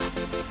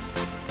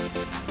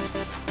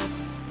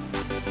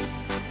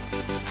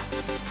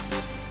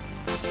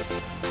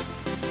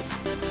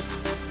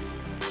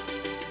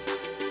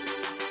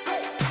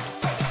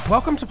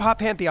Welcome to Pop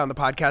Pantheon, the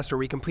podcast where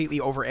we completely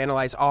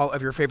overanalyze all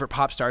of your favorite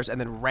pop stars and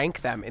then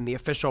rank them in the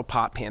official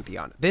Pop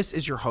Pantheon. This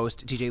is your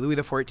host, DJ Louis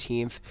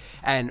XIV,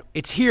 and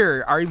it's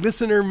here, our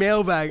listener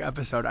mailbag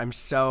episode. I'm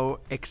so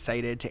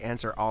excited to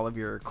answer all of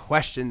your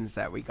questions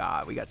that we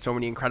got. We got so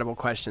many incredible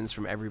questions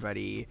from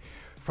everybody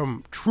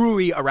from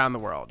truly around the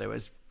world. It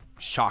was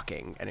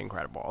shocking and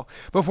incredible.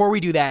 Before we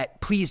do that,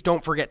 please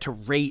don't forget to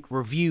rate,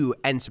 review,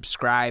 and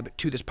subscribe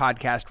to this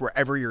podcast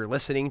wherever you're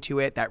listening to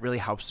it. That really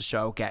helps the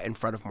show get in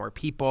front of more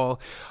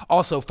people.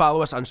 Also,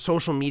 follow us on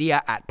social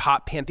media at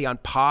Pop Pantheon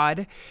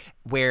Pod,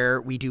 where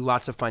we do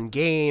lots of fun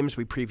games.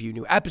 We preview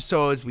new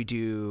episodes. We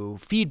do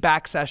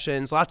feedback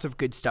sessions. Lots of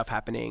good stuff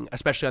happening,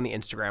 especially on the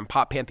Instagram.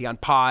 Pop Pantheon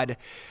Pod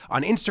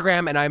on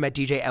Instagram, and I'm at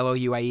DJ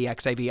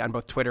LOUIEXIV on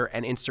both Twitter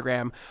and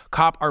Instagram.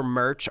 Cop our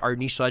merch, our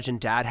Niche Legend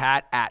Dad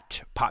hat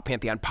at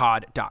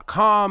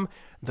poppantheonpod.com.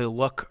 The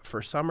look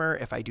for summer,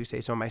 if I do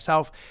say so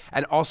myself.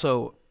 And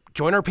also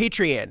join our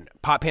Patreon,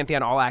 Pop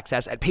Pantheon All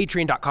Access, at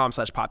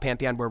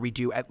patreon.com/poppantheon, where we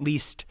do at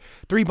least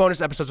 3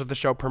 bonus episodes of the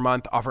show per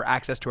month, offer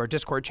access to our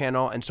Discord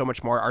channel, and so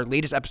much more. Our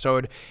latest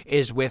episode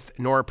is with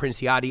Nora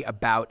Princiati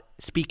about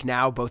Speak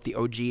Now, both the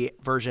OG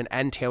version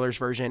and Taylor's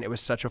version. It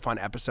was such a fun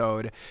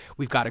episode.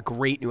 We've got a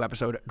great new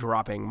episode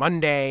dropping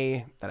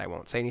Monday that I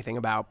won't say anything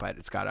about, but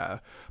it's got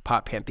a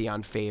Pop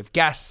Pantheon fave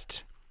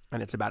guest,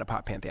 and it's about a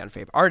Pop Pantheon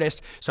fave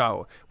artist.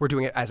 So we're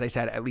doing it, as I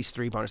said, at least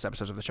 3 bonus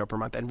episodes of the show per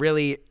month. And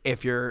really,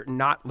 if you're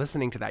not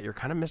listening to that, you're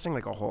kind of missing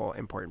like a whole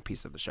important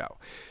piece of the show.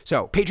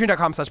 So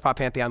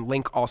patreon.com/poppantheon,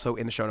 link also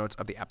in the show notes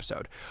of the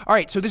episode. All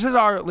right, so this is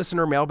our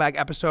listener mailbag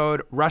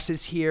episode. Russ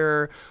is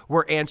here.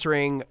 We're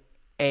answering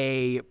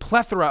a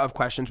plethora of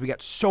questions. We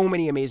got so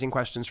many amazing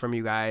questions from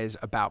you guys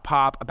about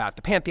pop, about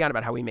the Pantheon,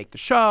 about how we make the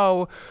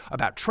show,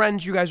 about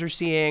trends you guys are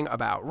seeing,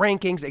 about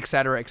rankings, et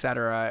cetera, et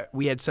cetera.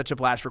 We had such a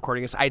blast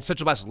recording this. I had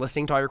such a blast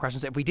listening to all your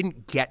questions. If we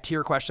didn't get to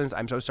your questions,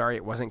 I'm so sorry.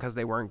 It wasn't because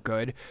they weren't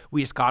good.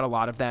 We just got a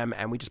lot of them,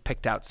 and we just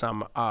picked out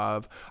some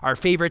of our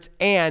favorites.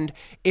 And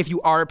if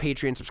you are a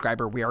Patreon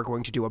subscriber, we are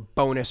going to do a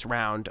bonus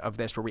round of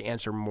this where we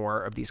answer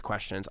more of these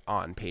questions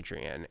on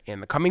Patreon in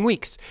the coming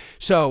weeks.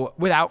 So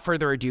without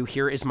further ado,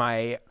 here is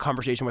my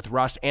conversation with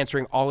Russ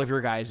answering all of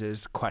your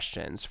guys'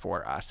 questions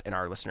for us in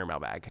our listener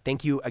mailbag.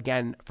 Thank you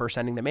again for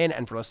sending them in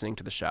and for listening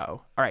to the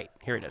show. All right,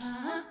 here it is.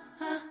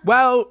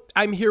 Well,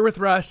 I'm here with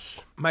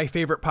Russ, my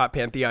favorite Pop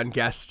Pantheon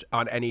guest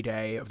on any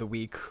day of the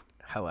week.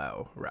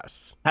 Hello,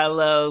 Russ.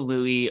 Hello,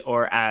 Louis,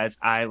 or as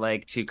I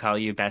like to call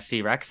you,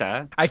 Bestie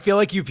Rexa. I feel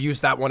like you've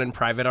used that one in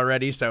private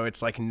already, so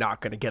it's like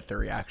not going to get the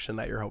reaction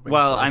that you're hoping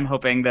Well, for. I'm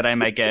hoping that I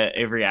might get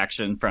a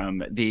reaction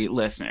from the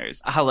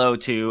listeners. Hello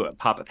to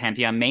Pop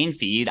Pantheon main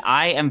feed.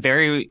 I am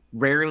very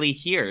rarely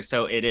here,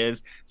 so it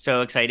is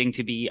so exciting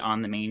to be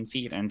on the main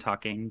feed and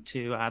talking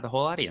to the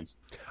whole audience.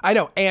 I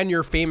know, and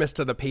you're famous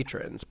to the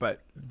patrons,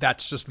 but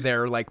that's just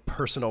their like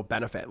personal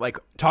benefit. Like,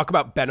 talk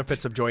about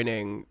benefits of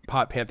joining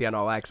Pop Pantheon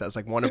All Access.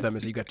 Like, one of them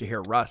is you get to hear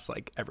Russ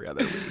like every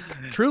other week.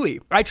 Truly.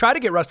 I try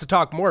to get Russ to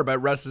talk more, but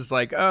Russ is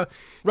like,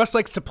 Russ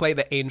likes to play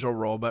the angel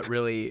role, but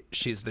really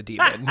she's the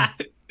demon.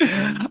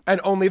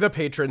 And only the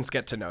patrons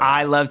get to know that.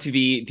 I love to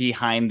be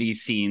behind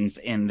these scenes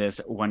in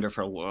this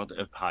wonderful world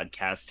of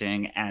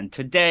podcasting. And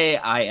today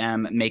I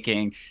am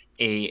making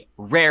a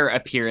rare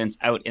appearance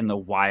out in the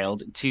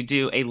wild to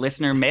do a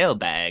listener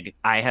mailbag.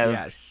 I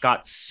have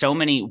got so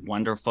many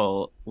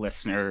wonderful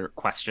listener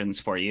questions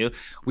for you.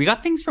 We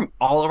got things from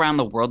all around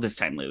the world this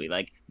time, Louis,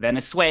 like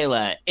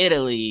Venezuela,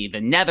 Italy,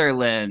 the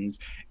Netherlands.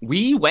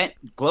 We went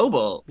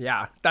global.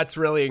 Yeah, that's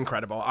really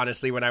incredible.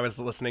 Honestly, when I was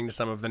listening to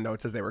some of the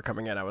notes as they were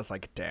coming in, I was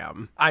like,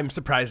 damn. I'm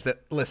surprised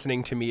that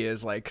listening to me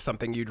is like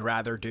something you'd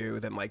rather do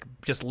than like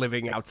just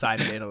living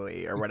outside of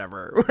Italy or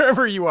whatever,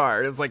 wherever you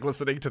are. It's like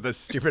listening to this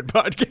stupid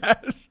podcast.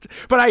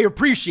 But I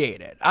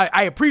appreciate it.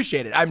 I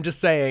appreciate it. I'm just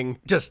saying,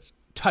 just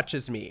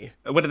touches me.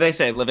 What do they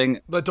say? Living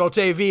the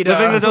Dolce Vita.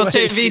 Living the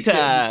Dolce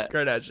Vita.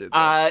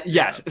 Kardashian.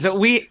 Yes. So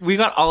we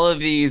got all of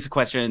these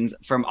questions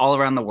from all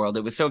around the world.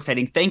 It was so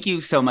exciting. Thank you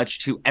so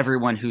much to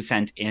everyone who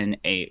sent in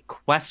a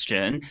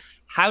question.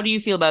 How do you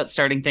feel about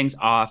starting things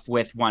off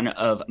with one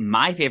of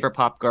my favorite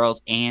pop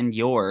girls and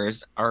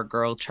yours, our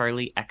girl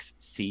Charli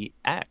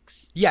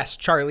XCX? Yes,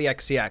 Charli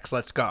XCX.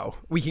 Let's go.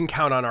 We can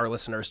count on our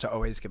listeners to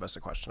always give us a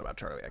question about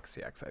Charli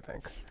XCX, I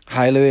think.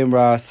 Hi, Louis and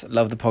Ross.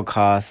 Love the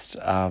podcast.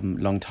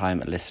 Long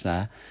time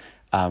listener.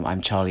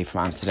 I'm Charli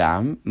from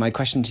Amsterdam. My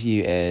question to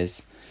you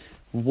is,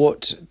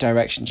 what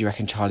direction do you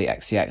reckon Charli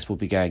XCX will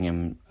be going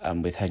in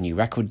with her new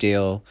record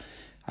deal?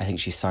 I think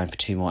she's signed for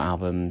 2 more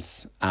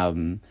albums.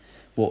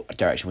 What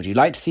direction would you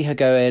like to see her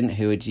go in?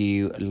 Who would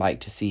you like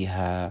to see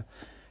her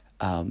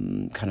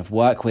kind of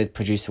work with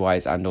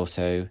producer-wise and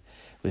also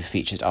with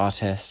featured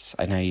artists?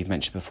 I know you've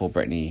mentioned before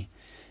Britney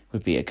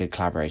would be a good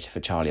collaborator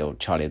for Charli, or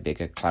Charli would be a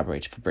good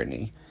collaborator for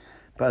Britney.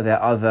 But are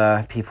there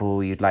other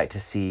people you'd like to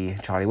see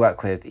Charli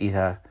work with,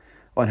 either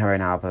on her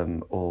own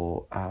album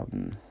or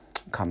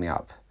coming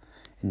up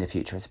in the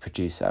future as a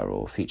producer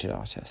or featured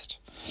artist?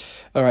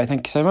 All right,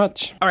 thank you so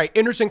much. All right,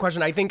 interesting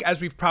question. I think as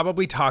we've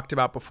probably talked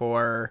about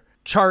before,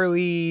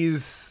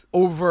 Charli's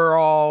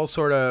overall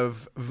sort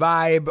of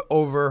vibe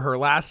over her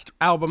last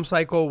album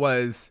cycle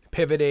was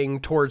pivoting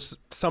towards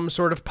some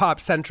sort of pop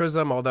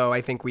centrism, although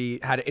I think we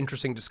had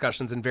interesting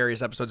discussions in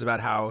various episodes about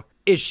how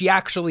is she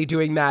actually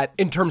doing that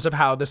in terms of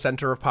how the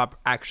center of pop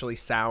actually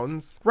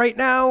sounds right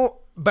now.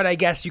 But I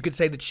guess you could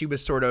say that she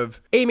was sort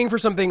of aiming for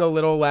something a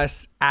little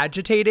less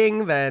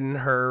agitating than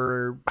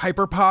her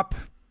hyperpop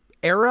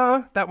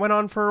era that went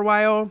on for a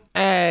while.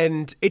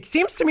 And it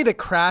seems to me that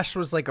Crash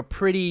was like a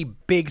pretty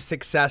big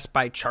success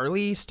by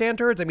Charli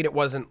standards. I mean, it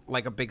wasn't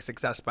like a big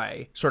success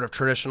by sort of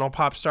traditional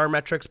pop star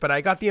metrics, but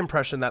I got the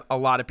impression that a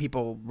lot of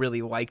people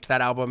really liked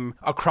that album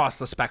across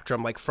the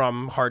spectrum. Like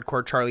from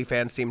hardcore Charli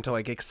fans seemed to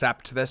like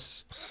accept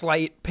this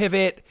slight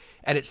pivot.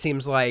 And it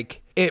seems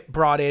like it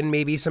brought in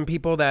maybe some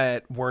people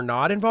that were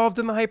not involved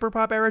in the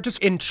hyperpop era. Just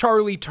in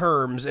Charli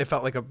terms, it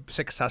felt like a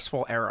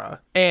successful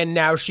era. And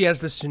now she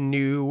has this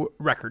new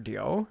record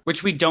deal,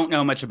 which we don't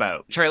know much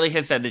about. Charli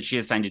has said that she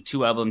has signed a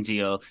 2-album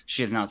deal.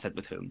 She has not said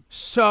with whom.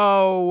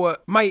 So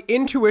my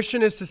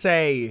intuition is to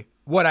say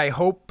what I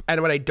hope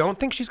and what I don't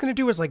think she's going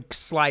to do is like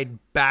slide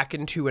back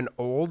into an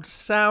old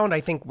sound.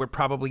 I think we're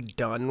probably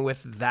done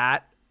with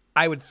that.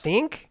 I would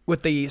think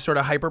with the sort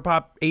of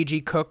hyperpop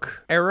A.G.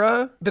 Cook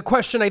era. The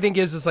question I think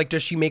is like,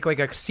 does she make like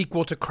a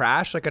sequel to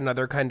Crash, like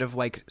another kind of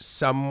like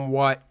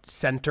somewhat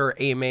center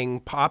aiming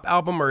pop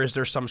album? Or is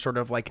there some sort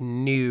of like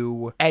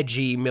new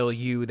edgy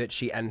milieu that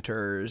she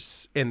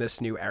enters in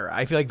this new era?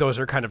 I feel like those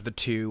are kind of the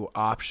two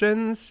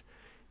options.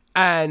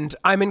 And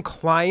I'm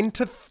inclined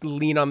to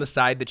lean on the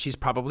side that she's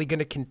probably going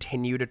to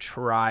continue to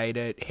try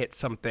to hit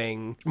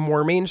something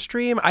more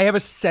mainstream. I have a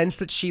sense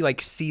that she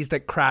like sees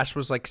that Crash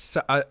was like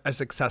a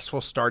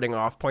successful starting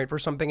off point for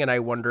something. And I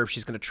wonder if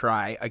she's going to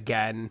try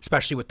again,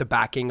 especially with the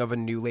backing of a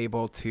new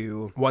label,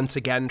 to once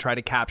again try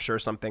to capture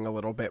something a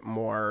little bit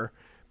more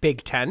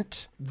big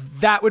tent.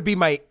 That would be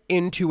my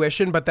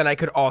intuition, but then I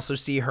could also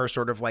see her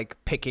sort of like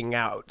picking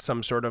out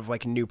some sort of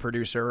like new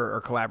producer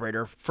or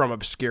collaborator from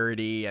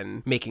obscurity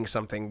and making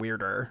something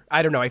weirder.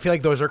 I don't know. I feel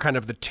like those are kind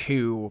of the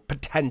two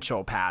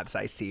potential paths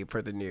I see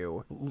for the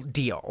new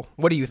deal.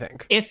 What do you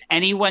think? If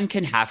anyone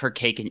can have her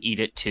cake and eat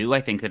it too,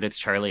 I think that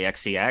it's Charli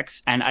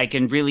XCX. And I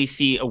can really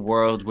see a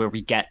world where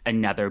we get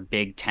another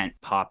big tent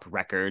pop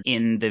record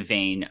in the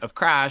vein of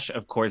Crash.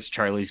 Of course,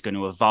 Charli's going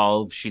to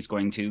evolve. She's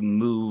going to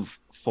move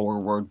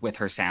forward with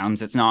her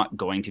sounds. It's not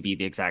going to be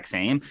the exact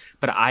same,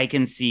 but I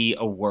can see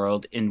a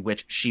world in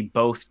which she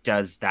both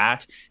does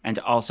that and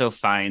also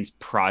finds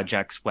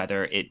projects,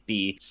 whether it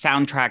be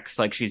soundtracks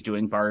like she's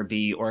doing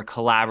Barbie or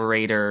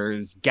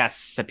collaborators,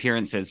 guests,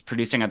 appearances,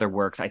 producing other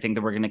works. I think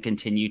that we're going to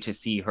continue to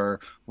see her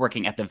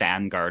working at the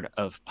vanguard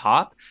of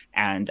pop.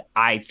 And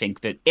I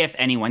think that if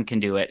anyone can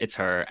do it, it's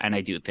her. And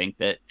I do think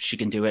that she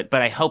can do it.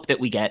 But I hope that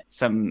we get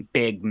some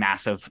big,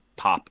 massive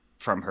pop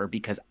from her,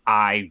 because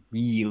I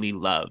really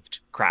loved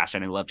Crash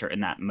and I loved her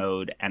in that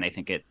mode, and I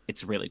think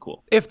it's really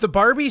cool. If the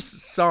Barbie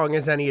song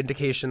is any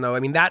indication, though, I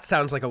mean, that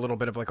sounds like a little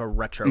bit of like a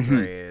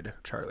retrograde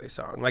Charli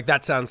song. Like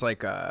that sounds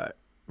like a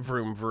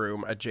Vroom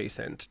Vroom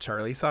adjacent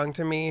Charli song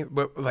to me,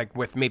 but like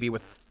with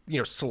you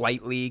know,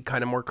 slightly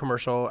kind of more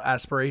commercial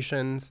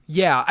aspirations.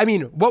 Yeah, I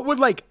mean, what would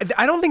like,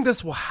 I don't think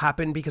this will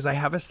happen because I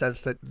have a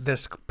sense that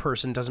this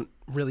person doesn't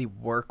really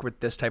work with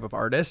this type of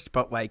artist,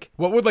 but like,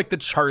 what would like the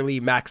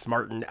Charli Max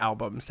Martin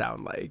album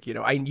sound like? You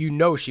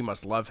know, she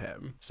must love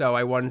him. So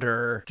I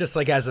wonder, just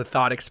like as a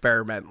thought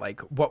experiment,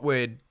 like what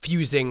would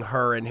fusing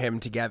her and him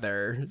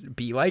together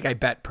be like? I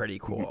bet pretty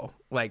cool.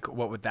 Like,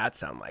 what would that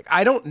sound like?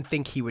 I don't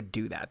think he would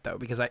do that, though,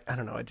 because I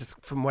don't know. It just,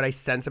 from what I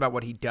sense about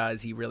what he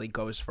does, he really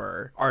goes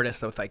for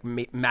artists with like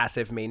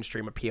massive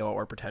mainstream appeal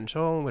or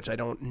potential, which I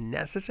don't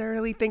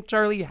necessarily think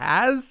Charli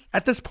has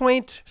at this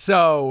point.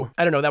 So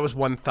I don't know. That was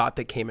one thought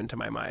that came into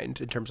my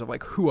mind in terms of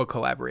like who a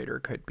collaborator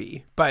could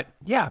be. But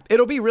yeah,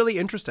 it'll be really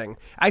interesting.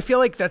 I feel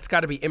like that's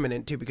got to be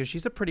imminent, too, because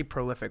she's a pretty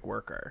prolific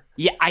worker.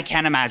 Yeah, I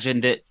can't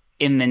imagine that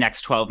in the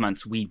next 12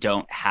 months, we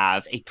don't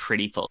have a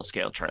pretty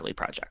full-scale Charli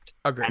project.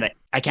 Agreed. And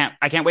I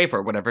can't wait for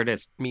it, whatever it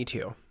is. Me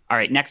too. All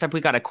right, next up,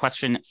 we got a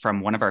question from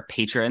one of our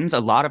patrons.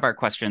 A lot of our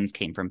questions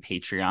came from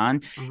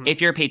Patreon.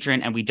 If you're a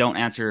patron and we don't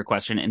answer your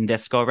question in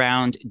this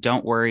go-round,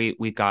 don't worry.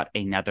 We've got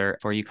another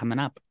for you coming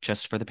up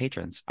just for the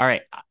patrons. All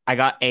right, I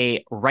got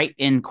a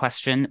write-in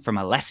question from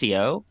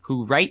Alessio,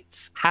 who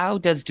writes, how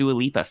does Dua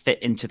Lipa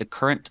fit into the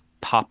current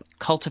pop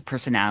cult of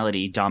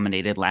personality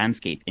dominated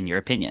landscape, in your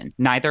opinion?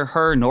 Neither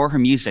her nor her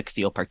music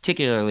feel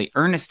particularly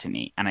earnest to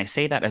me, and I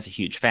say that as a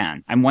huge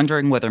fan. I'm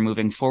wondering whether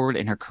moving forward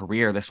in her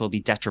career this will be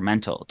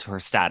detrimental to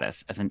her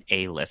status as an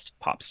A-list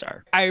pop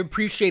star. I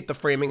appreciate the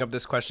framing of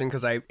this question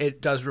because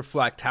it does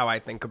reflect how I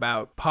think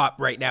about pop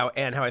right now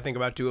and how I think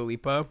about Dua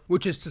Lipa,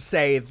 which is to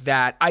say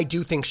that I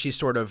do think she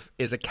sort of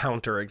is a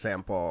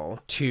counterexample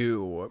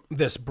to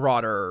this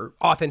broader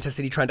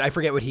authenticity trend. I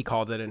forget what he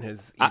called it in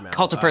his email.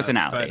 Cult of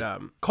personality.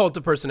 But cult cult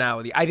of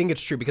personality. I think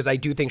it's true because I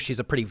do think she's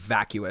a pretty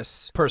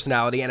vacuous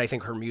personality, and I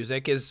think her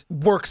music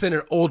works in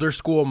an older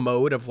school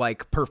mode of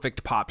like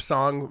perfect pop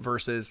song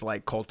versus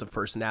like cult of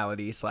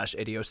personality /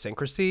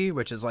 idiosyncrasy,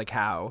 which is like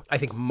how I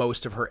think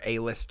most of her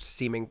A-list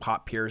seeming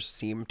pop peers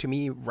seem to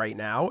me right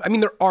now. I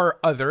mean, there are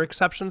other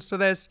exceptions to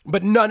this,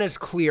 but none as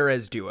clear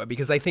as Dua,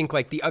 because I think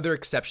like the other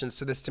exceptions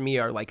to this to me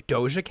are like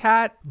Doja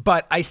Cat,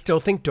 but I still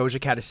think Doja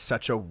Cat is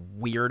such a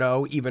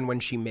weirdo, even when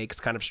she makes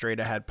kind of straight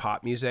ahead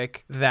pop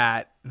music,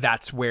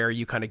 that's where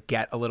you kind of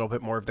get a little bit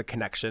more of the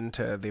connection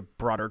to the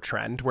broader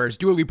trend. Whereas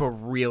Dua Lipa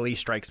really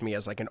strikes me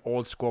as like an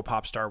old school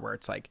pop star where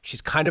it's like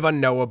she's kind of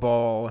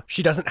unknowable.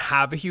 She doesn't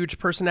have a huge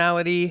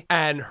personality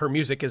and her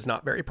music is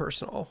not very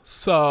personal.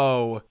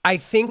 So I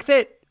think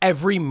that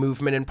every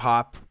movement in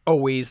pop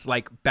always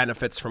like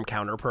benefits from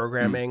counter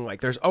programming. Like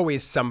there's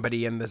always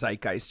somebody in the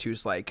zeitgeist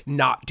who's like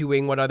not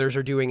doing what others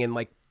are doing and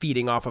like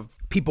feeding off of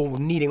people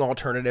needing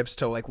alternatives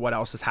to like what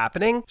else is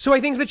happening. So I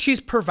think that she's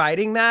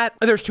providing that.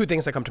 There's two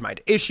things that come to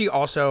mind. Is she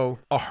also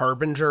a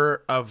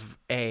harbinger of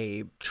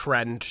a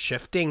trend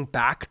shifting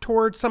back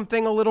towards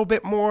something a little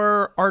bit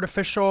more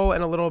artificial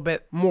and a little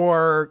bit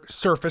more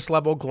surface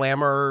level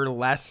glamour,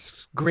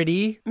 less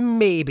gritty?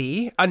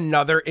 Maybe.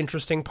 Another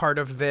interesting part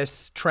of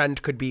this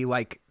trend could be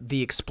like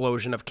the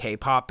explosion of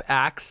K-pop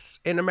acts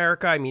in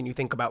America. I mean, you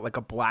think about like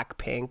a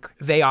Blackpink,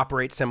 they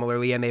operate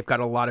similarly and they've got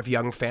a lot of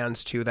young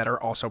fans too that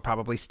are also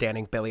probably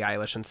standing Billie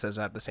Eilish and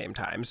SZA at the same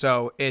time.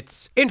 So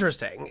it's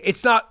interesting.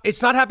 It's not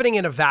happening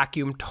in a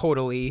vacuum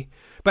totally,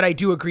 but I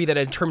do agree that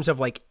in terms of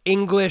like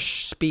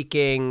English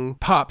speaking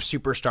pop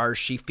superstars,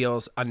 she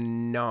feels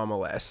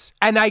anomalous.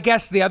 And I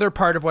guess the other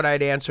part of what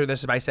I'd answer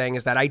this by saying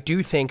is that I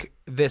do think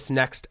this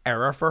next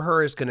era for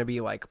her is going to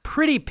be like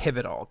pretty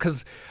pivotal,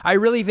 because I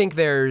really think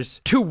there's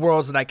two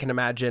worlds that I can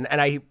imagine,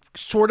 and I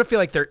sort of feel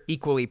like they're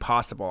equally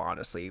possible,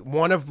 honestly.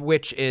 One of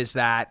which is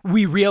that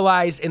we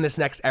realize in this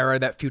next era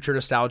that future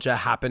nostalgia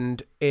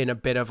happened in a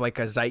bit of like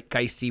a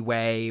zeitgeisty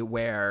way,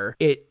 where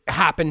it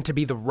happened to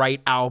be the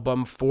right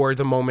album for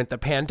the moment the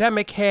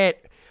pandemic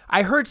hit.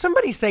 I heard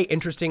somebody say,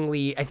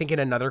 interestingly, I think in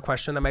another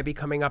question that might be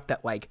coming up,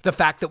 that like the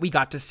fact that we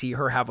got to see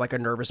her have like a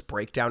nervous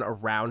breakdown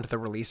around the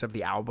release of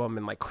the album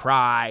and like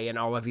cry and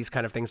all of these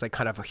kind of things, like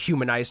kind of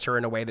humanized her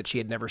in a way that she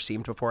had never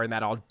seemed before. And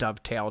that all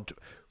dovetailed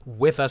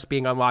with us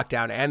being on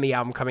lockdown and the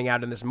album coming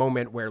out in this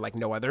moment where like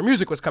no other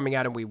music was coming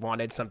out and we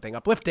wanted something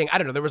uplifting. I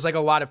don't know. There was like a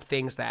lot of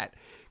things that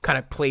kind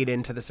of played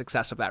into the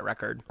success of that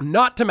record.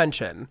 Not to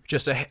mention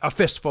just a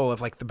fistful of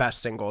like the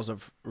best singles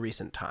of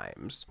recent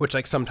times, which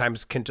like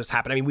sometimes can just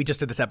happen. I mean, we just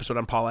did this episode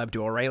on Paula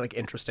Abdul, right? Like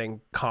interesting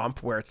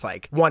comp where it's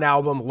like one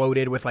album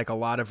loaded with like a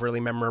lot of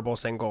really memorable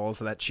singles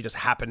that she just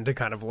happened to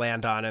kind of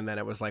land on, and then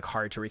it was like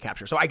hard to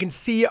recapture. So I can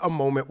see a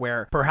moment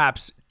where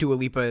perhaps Dua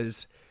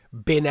Lipa's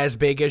been as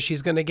big as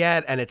she's going to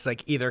get, and it's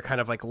like either kind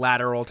of like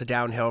lateral to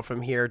downhill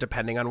from here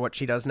depending on what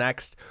she does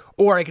next,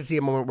 or I could see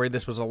a moment where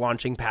this was a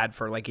launching pad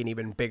for like an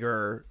even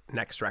bigger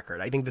next record.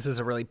 I think this is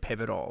a really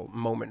pivotal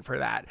moment for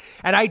that.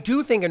 And I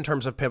do think in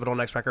terms of pivotal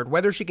next record,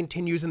 whether she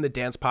continues in the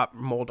dance pop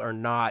mold or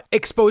not,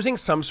 exposing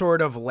some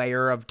sort of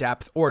layer of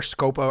depth or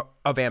scope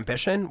of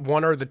ambition,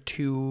 one or the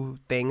two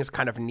things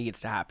kind of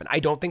needs to happen. I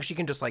don't think she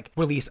can just like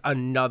release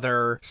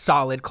another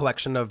solid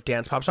collection of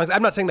dance pop songs.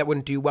 I'm not saying that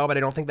wouldn't do well, but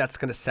I don't think that's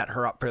going to set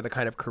her up for the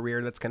kind of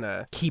career that's going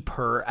to keep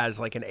her as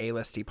like an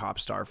A-listy pop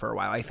star for a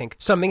while. I think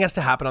something has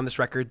to happen on this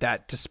record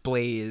that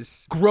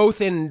displays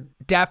growth in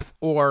depth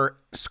or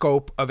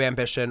scope of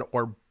ambition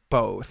or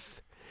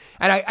both.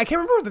 And I can't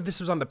remember whether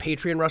this was on the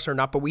Patreon, Russ, or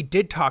not, but we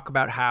did talk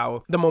about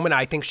how the moment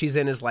I think she's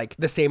in is like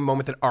the same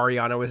moment that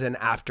Ariana was in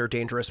after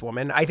Dangerous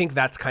Woman. I think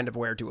that's kind of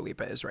where Dua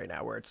Lipa is right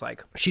now, where it's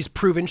like she's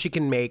proven she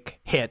can make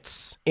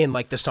hits in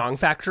like the Song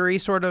Factory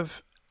sort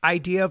of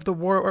idea of the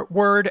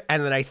word.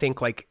 And then I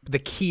think like the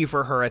key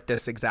for her at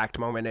this exact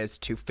moment is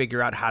to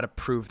figure out how to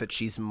prove that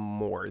she's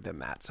more than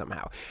that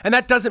somehow. And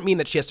that doesn't mean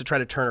that she has to try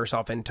to turn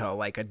herself into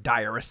like a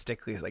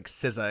diaristically like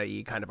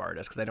SZA-y kind of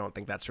artist, because I don't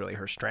think that's really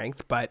her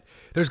strength. But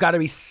there's got to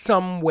be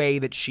some way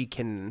that she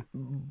can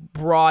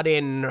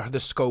broaden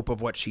the scope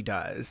of what she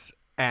does.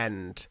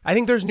 And I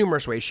think there's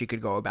numerous ways she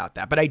could go about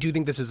that. But I do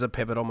think this is a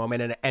pivotal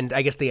moment. And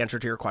I guess the answer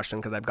to your question,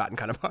 because I've gotten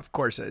kind of off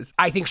course, is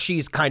I think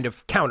she's kind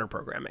of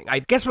counter-programming. I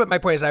guess what my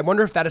point is, I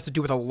wonder if that has to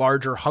do with a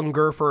larger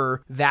hunger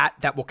for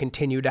that will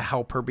continue to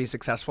help her be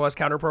successful as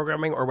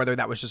counter-programming, or whether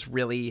that was just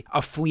really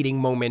a fleeting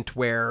moment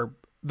where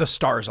the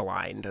stars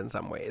aligned in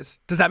some ways.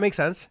 Does that make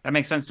sense? That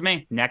makes sense to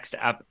me. Next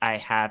up, I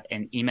have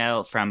an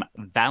email from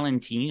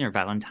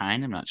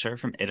Valentine, I'm not sure,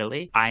 from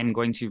Italy. I'm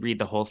going to read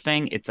the whole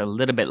thing. It's a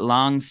little bit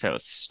long, so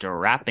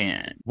strap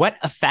in. What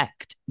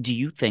effect do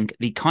you think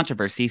the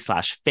controversy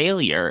 /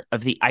 failure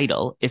of The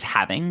Idol is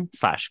having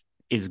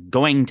 / is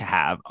going to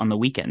have on The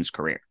Weeknd's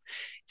career?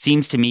 It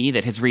seems to me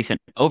that his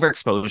recent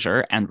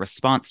overexposure and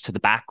response to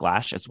the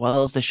backlash, as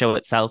well as the show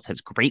itself,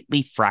 has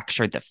greatly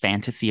fractured the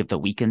fantasy of The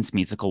Weeknd's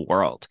musical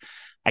world.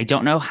 I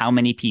don't know how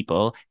many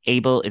people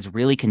Abel is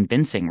really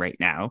convincing right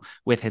now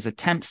with his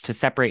attempts to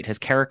separate his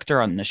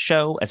character on the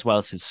show, as well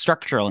as his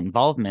structural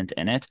involvement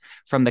in it,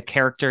 from the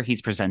character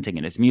he's presenting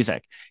in his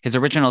music. His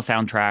original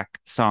soundtrack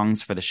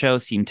songs for the show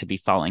seem to be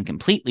falling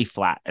completely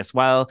flat as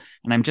well.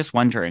 And I'm just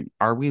wondering,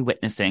 are we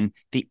witnessing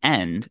the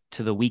end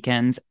to The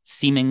Weeknd's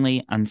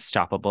seemingly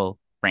unstoppable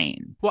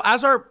reign? Well,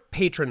 as our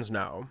patrons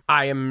know,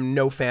 I am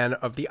no fan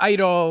of The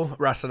Idol.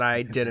 Russ and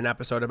I did an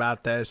episode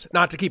about this.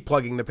 Not to keep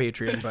plugging the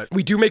Patreon, but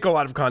we do make a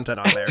lot of content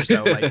on there.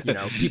 So, like, you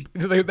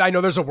know, I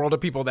know there's a world of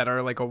people that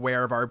are like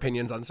aware of our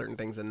opinions on certain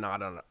things and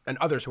not on, and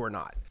others who are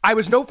not. I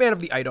was no fan of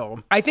The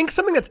Idol. I think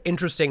something that's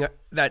interesting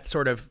that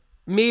sort of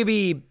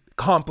maybe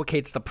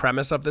complicates the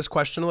premise of this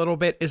question a little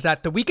bit is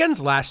that The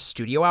Weeknd's last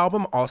studio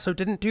album also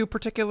didn't do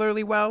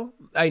particularly well.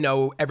 I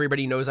know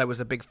everybody knows I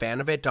was a big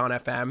fan of it. Dawn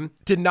FM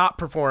did not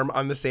perform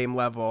on the same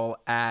level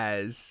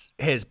as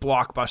his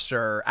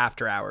blockbuster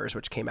After Hours,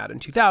 which came out in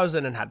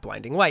 2000 and had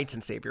Blinding Lights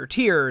and Save Your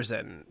Tears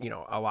and, you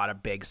know, a lot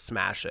of big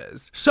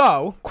smashes.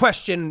 So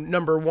question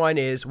number one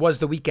is, was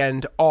The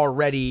Weeknd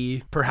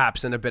already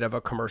perhaps in a bit of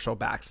a commercial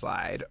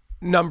backslide?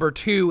 Number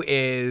two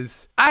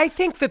is, I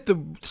think that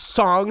the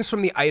songs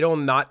from The Idol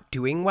not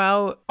doing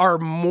well are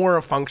more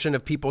a function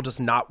of people just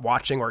not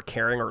watching or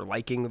caring or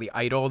liking The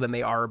Idol than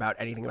they are about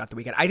anything about The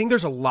Weeknd. I think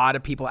there's a lot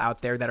of people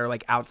out there that are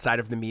like outside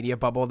of the media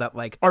bubble that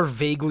like are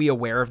vaguely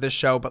aware of this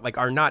show, but like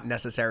are not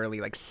necessarily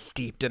like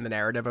steeped in the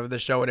narrative of the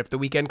show. And if The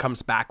Weeknd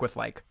comes back with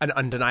like an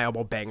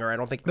undeniable banger, I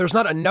don't think there's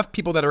not enough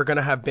people that are going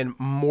to have been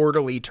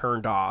mortally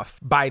turned off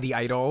by The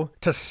Idol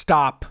to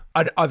stop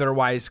an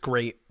otherwise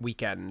great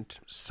Weeknd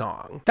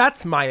song.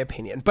 That's my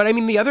opinion. But I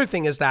mean, the other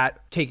thing is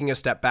that, taking a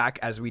step back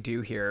as we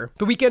do here,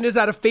 The Weeknd is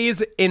at a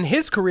phase in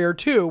his career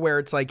too, where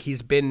it's like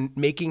he's been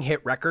making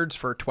hit records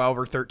for 12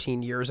 or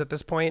 13 years at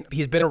this point.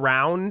 He's been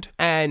around,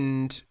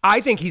 and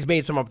I think he's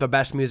made some of the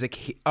best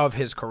music of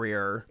his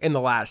career in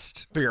the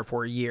last 3 or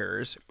 4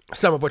 years.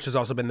 Some of which has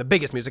also been the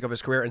biggest music of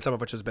his career and some of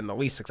which has been the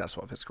least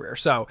successful of his career.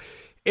 So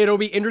it'll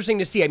be interesting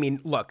to see. I mean,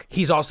 look,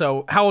 he's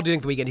also, how old do you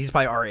think The Weeknd? He's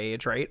probably our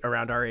age, right?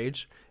 Around our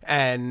age.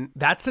 And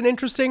that's an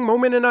interesting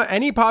moment in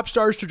any pop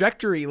star's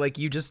trajectory. Like,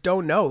 you just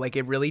don't know. Like,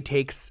 it really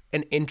takes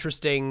an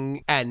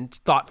interesting and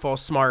thoughtful,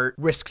 smart,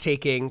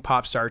 risk-taking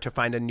pop star to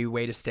find a new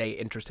way to stay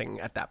interesting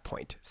at that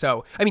point.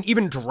 So, I mean,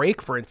 even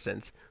Drake, for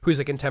instance, who's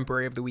a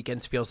contemporary of The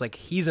Weeknd's, feels like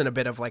he's in a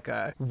bit of like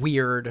a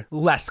weird,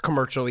 less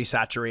commercially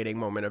saturating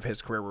moment of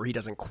his career where he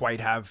doesn't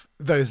quite have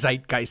the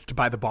zeitgeist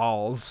by the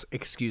balls,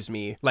 excuse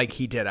me, like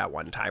he did at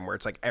one time, where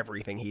it's like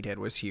everything he did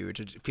was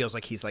huge. It feels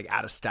like he's like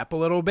out of step a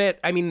little bit.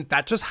 I mean,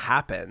 that just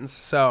happens.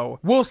 So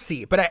we'll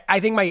see. But I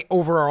think my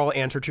overall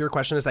answer to your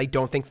question is I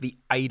don't think The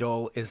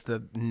Idol is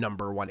the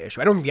number one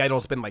issue. I don't think The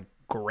Idol's been like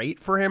great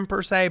for him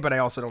per se, but I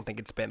also don't think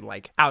it's been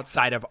like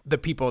outside of the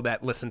people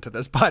that listen to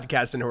this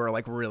podcast and who are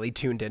like really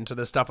tuned into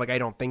this stuff. Like, I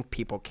don't think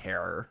people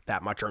care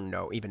that much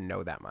or even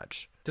know that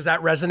much. Does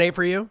that resonate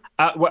for you?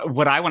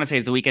 What I want to say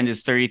is The Weeknd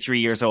is 33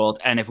 years old,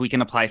 and if we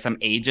can apply some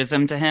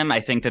ageism to him, I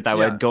think that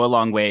would go a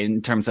long way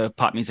in terms of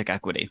pop music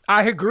equity.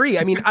 I agree.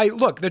 I mean,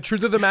 look, the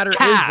truth of the matter is,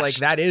 like,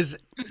 that is,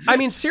 I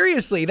mean,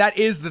 seriously, that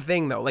is the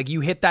thing, though. Like,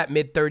 you hit that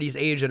mid-30s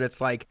age, and it's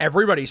like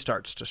everybody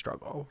starts to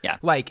struggle. Yeah.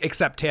 Like,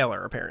 except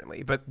Taylor,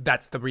 apparently. But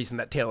that's the reason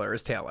that Taylor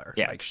is Taylor.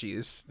 Yeah. Like,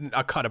 she's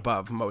a cut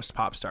above most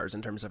pop stars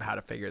in terms of how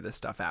to figure this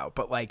stuff out.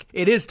 But, like,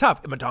 it is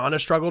tough. Madonna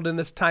struggled in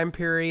this time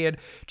period.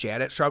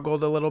 Janet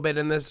struggled a little bit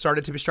in this,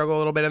 started to struggle a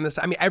little bit in this.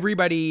 I mean,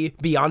 everybody,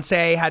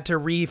 Beyonce had to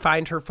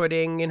re-find her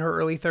footing in her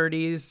early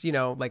 30s, you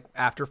know, like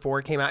after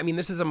 4 came out. I mean,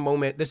 this is a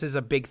moment, this is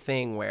a big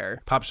thing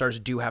where pop stars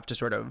do have to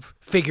sort of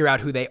figure out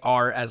who they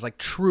are as like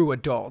true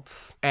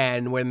adults.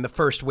 And when the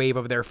first wave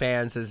of their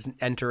fans is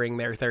entering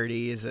their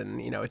 30s and,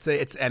 you know, it's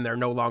and they're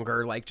no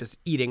longer like just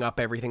eating up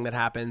everything that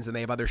happens and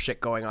they have other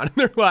shit going on in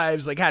their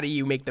lives, like how do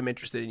you make them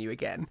interested in you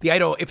again? The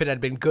Idol, if it had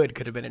been good,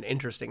 could have been an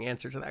interesting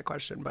answer to that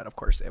question, but of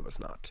course it was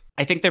not.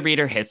 I think the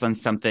reader hits on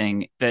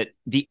something that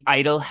The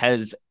Idol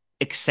has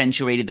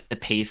accentuated the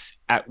pace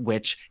at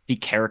which the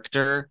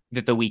character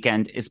that The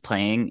Weeknd is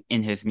playing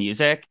in his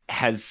music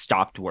has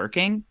stopped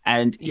working.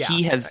 And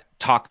he has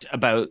talked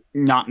about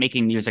not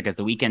making music as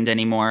The Weeknd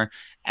anymore.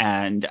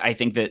 And I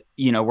think that,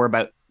 you know, we're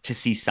about to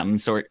see some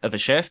sort of a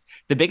shift.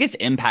 The biggest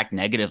impact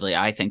negatively,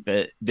 I think,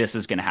 that this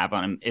is going to have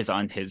on him is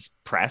on his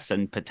press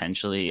and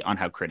potentially on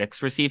how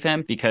critics receive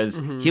him, because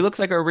he looks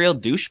like a real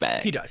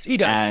douchebag. He does.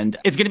 And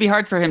it's going to be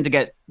hard for him to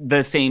get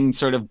the same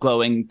sort of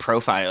glowing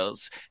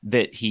profiles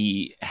that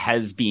he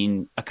has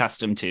been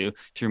accustomed to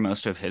through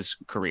most of his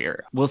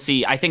career. We'll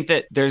see. I think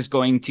that there's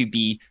going to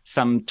be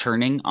some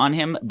turning on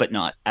him, but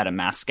not at a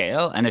mass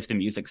scale. And if the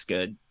music's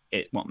good,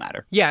 it won't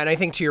matter. Yeah, and I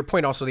think to your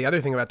point also, the other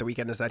thing about The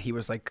Weeknd is that he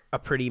was like a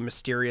pretty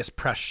mysterious,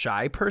 press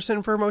shy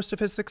person for most of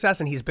his success,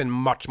 and he's been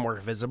much more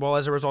visible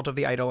as a result of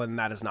The Idol, and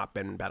that has not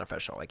been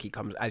beneficial. Like, he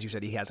comes, as you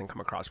said, he hasn't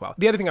come across well.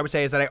 The other thing I would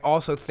say is that I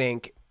also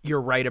think you're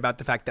right about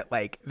the fact that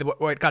like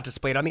what got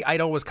displayed on The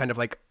Idol was kind of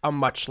like a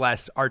much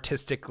less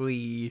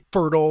artistically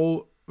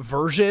fertile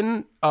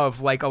version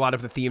of like a lot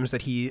of the themes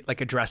that he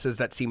like addresses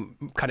that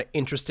seem kind of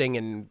interesting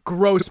and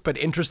gross but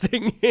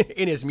interesting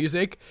in his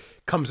music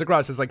comes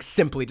across as like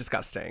simply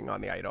disgusting on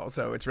The Idol.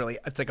 So it's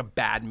like a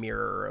bad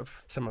mirror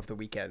of some of the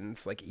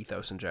Weeknd's like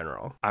ethos in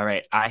general. All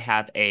right, I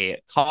have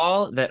a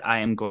call that I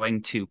am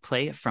going to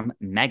play from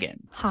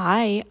Megan.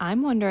 Hi,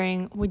 I'm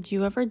wondering, would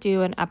you ever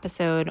do an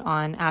episode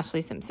on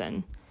Ashlee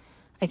Simpson?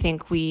 I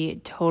think we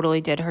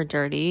totally did her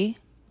dirty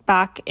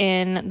back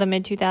in the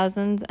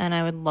mid-2000s, and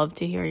I would love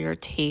to hear your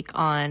take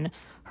on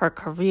her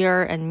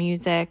career and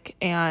music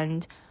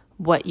and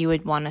what you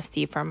would want to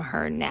see from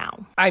her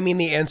now. I mean,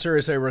 the answer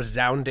is a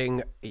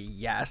resounding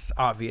yes.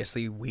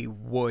 Obviously, we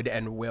would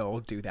and will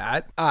do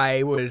that.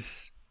 I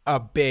was a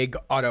big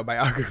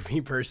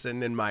autobiography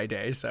person in my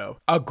day, so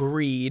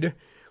agreed.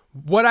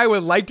 What I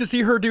would like to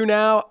see her do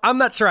now, I'm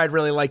not sure I'd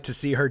really like to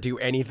see her do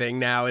anything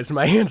now is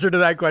my answer to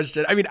that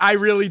question. I mean, I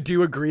really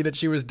do agree that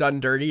she was done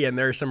dirty, and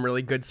there are some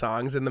really good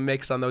songs in the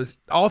mix on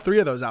all three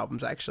of those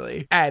albums,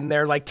 actually. And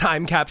they're like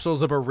time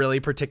capsules of a really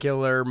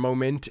particular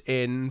moment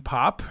in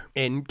pop,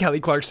 in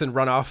Kelly Clarkson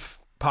runoff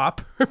pop,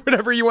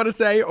 whatever you want to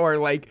say, or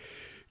like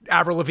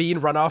Avril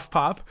Lavigne runoff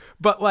pop.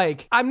 But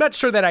like, I'm not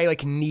sure that I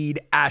like need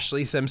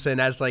Ashlee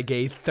Simpson as like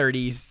a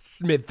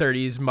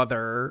mid-30s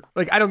mother.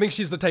 Like, I don't think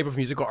she's the type of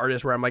musical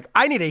artist where I'm like,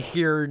 I need to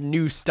hear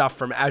new stuff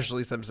from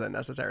Ashlee Simpson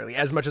necessarily,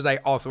 as much as I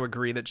also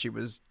agree that she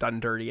was done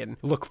dirty and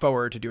look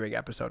forward to doing an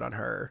episode on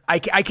her. I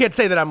can't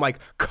say that I'm like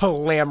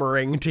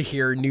clamoring to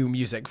hear new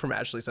music from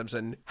Ashlee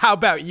Simpson. How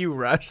about you,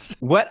 Russ?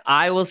 What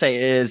I will say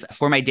is,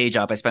 for my day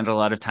job, I spend a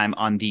lot of time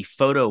on the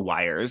photo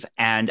wires,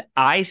 and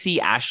I see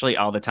Ashlee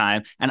all the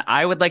time. And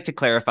I would like to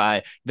clarify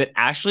that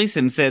Ashlee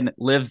Simpson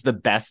lives the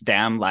best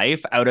damn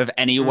life out of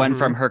anyone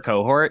from her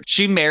cohort.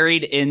 She married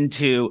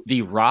into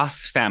the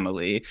Ross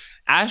family.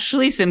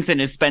 Ashlee Simpson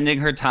is spending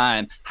her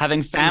time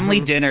having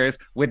family dinners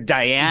with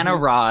Diana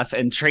Ross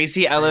and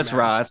Tracy Ellis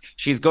Ross.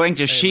 She's going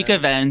to chic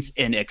events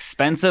in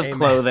expensive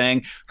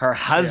clothing. Her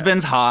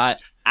husband's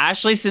hot.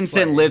 Ashlee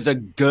Simpson lives a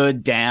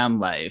good damn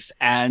life,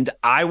 and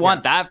I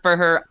want that for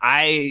her.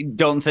 I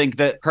don't think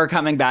that her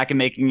coming back and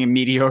making a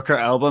mediocre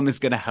album is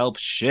going to help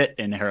shit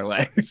in her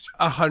life.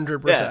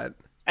 100%.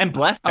 And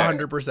bless her.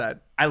 100%.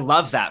 I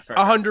love that for her.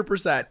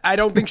 100%. I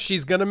don't think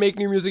she's going to make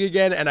new music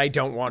again, and I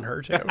don't want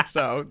her to.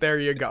 So there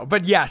you go.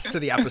 But yes, to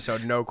the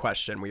episode, no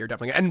question. We are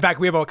definitely... And in fact,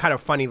 we have a kind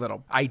of funny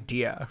little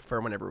idea for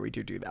whenever we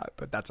do that,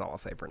 but that's all I'll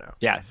say for now.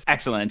 Yeah,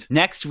 excellent.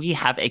 Next, we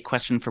have a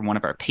question from one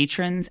of our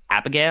patrons,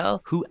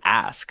 Abigail, who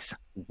asks,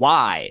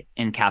 why,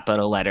 in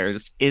capital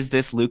letters, is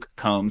this Luke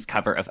Combs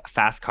cover of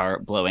Fast Car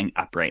blowing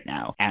up right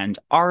now? And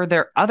are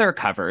there other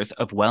covers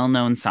of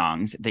well-known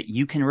songs that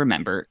you can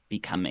remember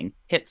becoming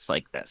hits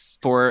like this?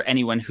 For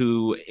anyone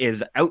who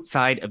is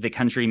outside of the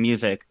country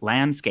music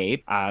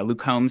landscape, Luke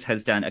Combs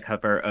has done a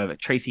cover of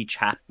Tracy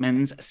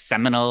Chapman's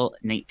seminal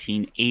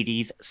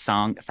 1980s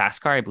song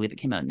Fast Car. I believe it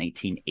came out in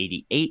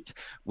 1988,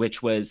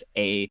 which was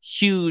a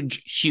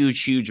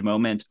huge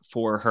moment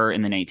for her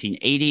in the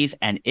 1980s.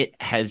 And it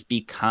has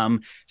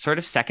become sort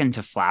of second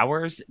to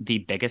Flowers, the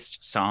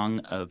biggest song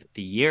of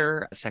the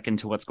year, second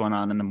to what's going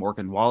on in the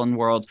Morgan Wallen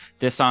world.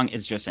 This song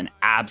is just an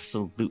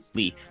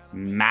absolutely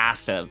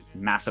massive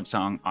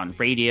song on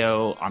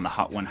radio, on the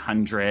Hot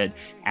 100,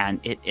 and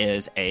it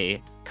is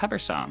a cover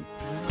song.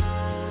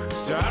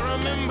 So I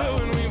remember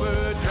when we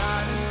were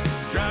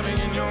driving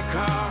in your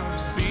car,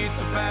 speed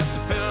so fast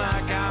I felt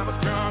like I was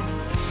drunk.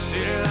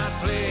 City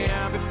lights lay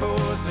out before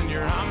us, and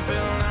your arm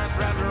felt nice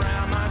wrapped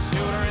around my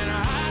shoulder, and I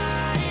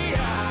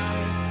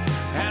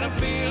had a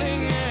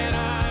feeling that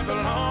I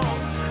belonged.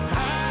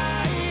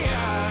 I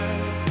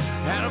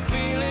had a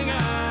feeling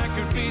I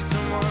could be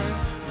someone.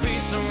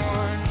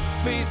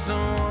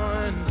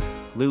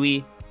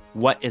 Louis,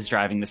 what is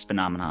driving this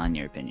phenomenon in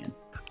your opinion?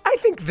 I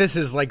think this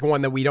is like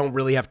one that we don't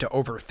really have to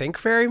overthink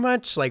very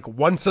much. Like,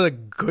 once a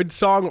good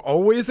song,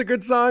 always a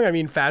good song. I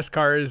mean, Fast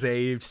Car is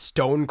a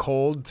stone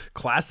cold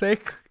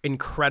classic,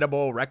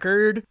 incredible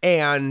record.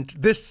 And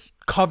this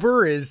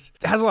cover has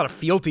a lot of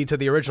fealty to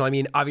the original. I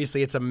mean,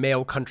 obviously it's a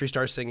male country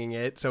star singing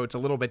it, so it's a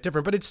little bit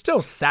different, but it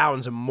still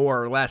sounds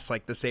more or less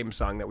like the same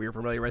song that we were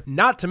familiar with.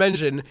 Not to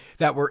mention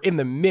that we're in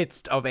the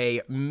midst of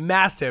a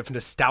massive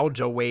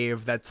nostalgia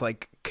wave that's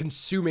like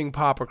consuming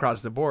pop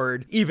across the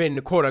board.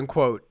 Even quote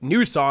unquote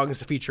new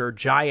songs feature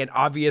giant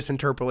obvious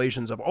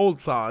interpolations of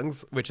old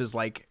songs, which is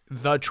like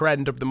the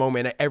trend of the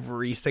moment.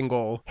 Every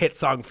single hit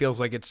song feels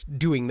like it's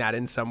doing that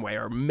in some way,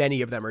 or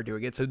many of them are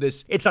doing it. So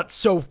it's not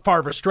so far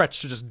of a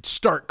stretch to just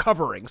start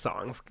covering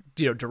songs,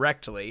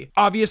 directly.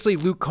 Obviously,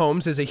 Luke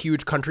Combs is a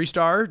huge country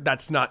star.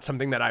 That's not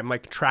something that I'm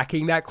like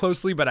tracking that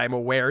closely, but I'm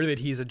aware that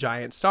he's a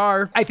giant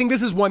star. I think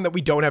this is one that we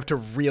don't have to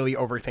really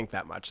overthink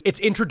that much. It's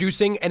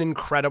introducing an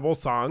incredible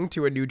song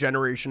to a new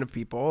generation of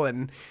people,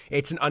 and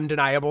it's an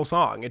undeniable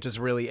song. It just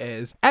really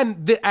is.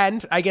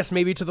 And I guess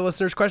maybe to the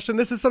listener's question,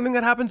 this is something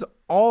that happens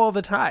all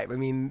the time. I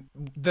mean,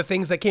 the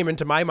things that came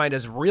into my mind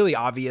as really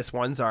obvious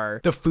ones are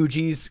the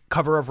Fugees'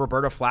 cover of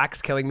Roberta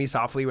Flack's Killing Me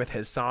Softly with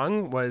his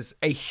song was was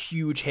a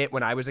huge hit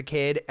when I was a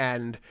kid,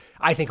 and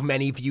I think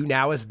many view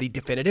now as the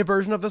definitive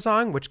version of the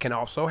song, which can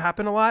also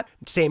happen a lot.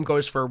 Same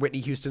goes for Whitney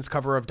Houston's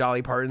cover of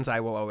Dolly Parton's I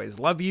Will Always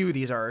Love You.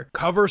 These are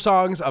cover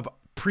songs of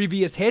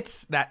previous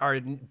hits that are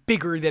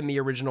bigger than the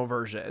original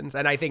versions.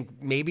 And I think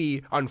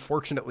maybe,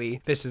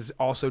 unfortunately, this is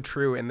also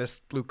true in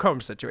this Luke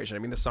Combs situation. I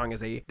mean, the song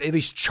is at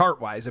least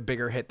chart-wise, a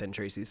bigger hit than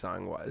Tracy's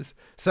song was.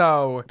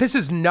 So this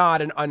is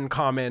not an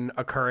uncommon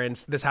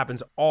occurrence. This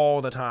happens all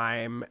the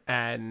time.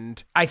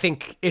 And I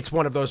think it's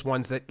one of those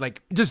ones that,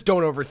 like, just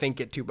don't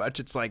overthink it too much.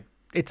 It's like,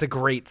 it's a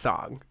great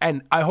song.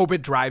 And I hope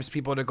it drives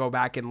people to go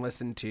back and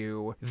listen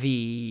to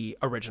the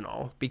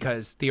original,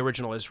 because the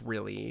original is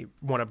really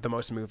one of the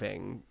most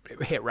moving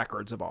hit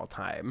records of all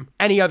time.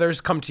 Any others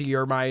come to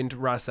your mind,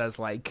 Russ, as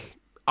like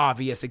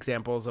obvious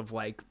examples of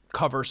like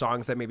cover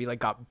songs that maybe like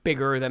got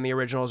bigger than the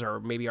originals or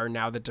maybe are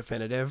now the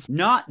definitive?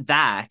 Not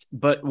that,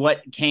 but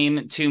what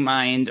came to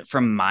mind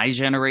from my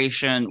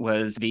generation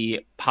was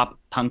the pop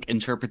punk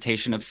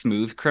interpretation of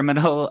Smooth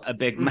Criminal, a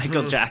big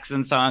Michael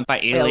Jackson song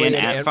by Alien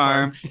Ant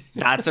Farm.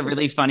 That's a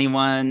really funny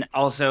one.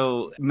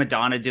 Also,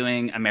 Madonna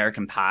doing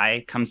American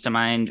Pie comes to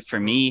mind for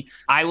me.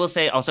 I will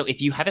say also,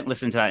 if you haven't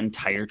listened to that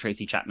entire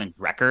Tracy Chapman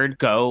record,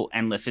 go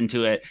and listen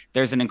to it.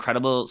 There's an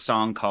incredible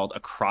song called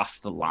Across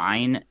the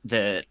Line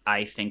that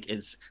I think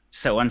is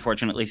so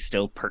unfortunately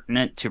still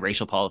pertinent to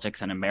racial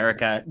politics in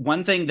America.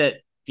 One thing that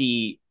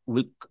the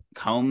Luke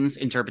Combs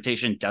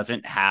interpretation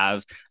doesn't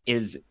have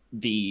is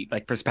the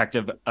like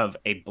perspective of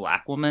a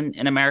Black woman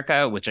in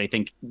America, which I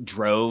think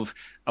drove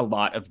a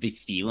lot of the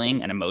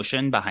feeling and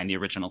emotion behind the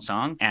original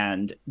song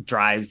and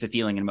drives the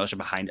feeling and emotion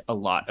behind a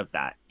lot of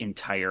that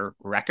entire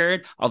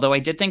record. Although I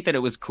did think that it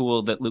was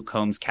cool that Luke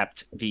Combs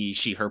kept the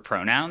she, her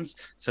pronouns.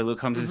 So Luke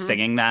Combs is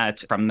singing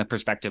that from the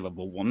perspective of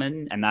a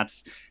woman, and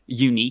that's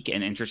unique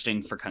and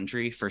interesting for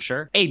country for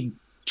sure. A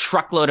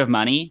truckload of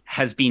money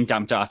has been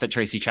dumped off at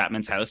Tracy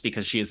Chapman's house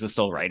because she is the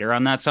sole writer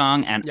on that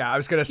song. And yeah, I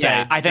was going to say,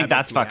 yeah, I think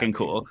that's fucking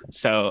cool.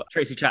 So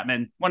Tracy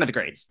Chapman, one of the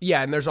greats.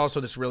 Yeah. And there's also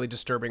this really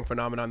disturbing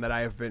phenomenon that I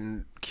have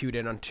been cued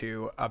in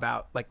onto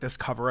about like this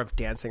cover of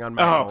Dancing on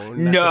My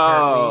Own.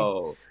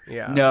 No.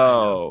 Yeah.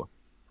 No.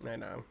 I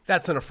know.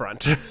 That's an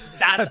affront.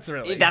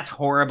 That's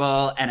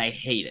horrible. And I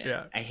hate it.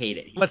 Yeah. I hate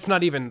it. Let's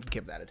not even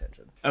give that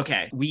attention.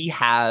 Okay, we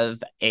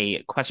have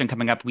a question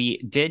coming up. We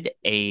did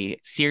a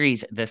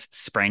series this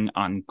spring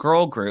on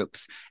girl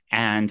groups,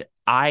 and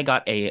I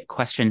got a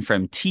question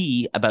from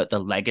T about the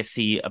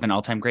legacy of an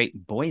all-time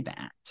great boy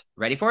band.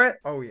 Ready for it?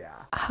 Oh,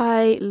 yeah.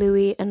 Hi,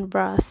 Louis and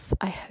Russ.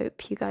 I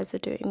hope you guys are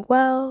doing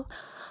well.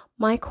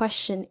 My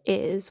question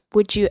is,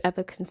 would you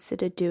ever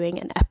consider doing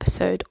an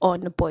episode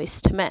on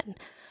Boys to Men?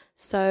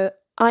 So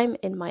I'm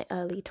in my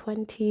early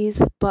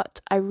 20s,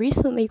 but I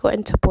recently got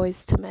into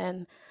Boys to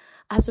Men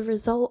as a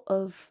result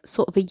of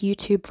sort of a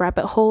YouTube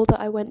rabbit hole that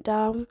I went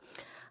down,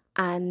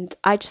 and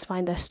I just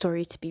find their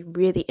story to be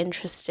really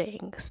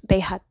interesting.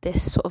 They had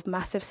this sort of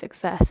massive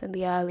success in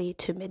the early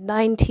to mid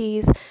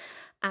 90s,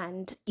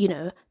 and, you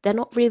know, they're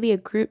not really a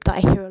group that I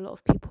hear a lot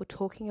of people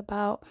talking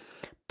about,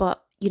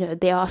 but, you know,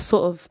 they are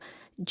sort of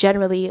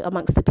generally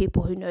amongst the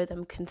people who know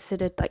them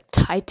considered like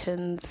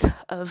titans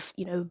of,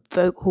 you know,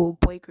 vocal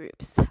boy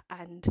groups.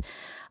 And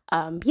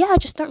I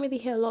just don't really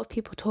hear a lot of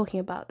people talking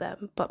about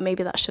them, but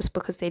maybe that's just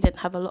because they didn't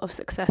have a lot of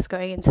success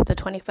going into the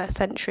 21st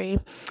century.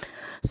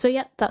 So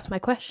yeah, that's my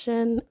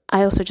question.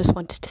 I also just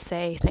wanted to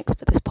say thanks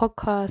for this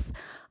podcast.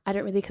 I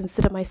don't really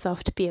consider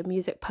myself to be a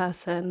music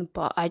person,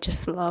 but I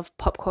just love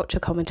pop culture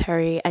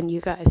commentary, and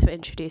you guys have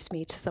introduced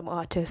me to some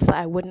artists that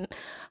I wouldn't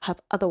have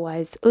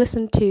otherwise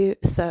listened to,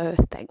 so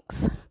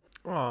thanks.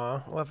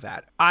 Aw, love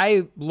that.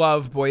 I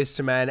love Boyz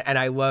II Men, and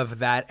I love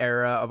that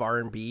era of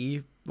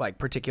R&B, like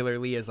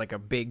particularly as like a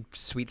big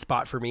sweet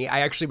spot for me. I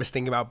actually was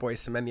thinking about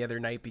Boyz II Men the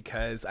other night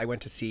because I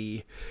went to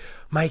see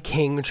my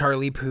king,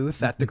 Charli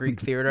Puth, at the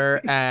Greek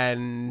Theater,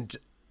 and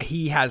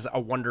he has a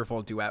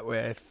wonderful duet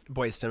with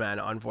Boyz II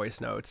Men on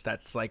Voice Notes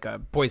that's like a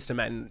Boyz II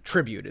Men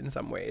tribute in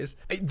some ways.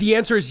 The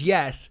answer is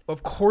yes.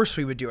 Of course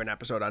we would do an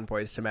episode on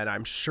Boyz II Men.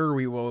 I'm sure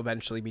we will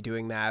eventually be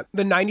doing that.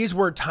 The 90s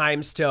were a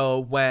time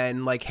still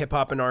when like hip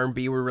hop and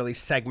R&B were really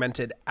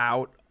segmented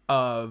out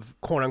of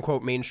quote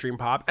unquote mainstream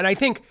pop. And I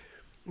think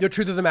the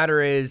truth of the matter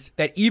is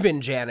that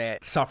even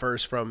Janet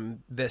suffers from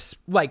this.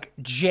 Like,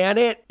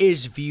 Janet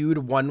is viewed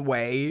one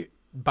way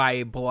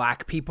by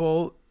Black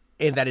people,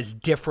 and that is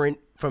different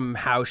from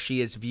how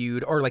she is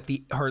viewed, or like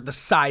the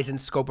size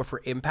and scope of her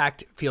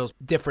impact feels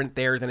different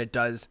there than it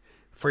does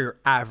for your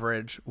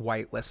average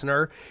white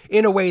listener,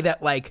 in a way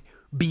that like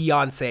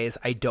Beyonce's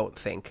I don't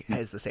think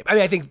is the same. I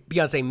mean, I think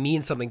Beyonce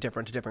means something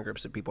different to different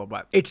groups of people,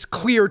 but it's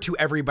clear to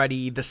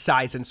everybody the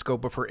size and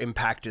scope of her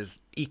impact is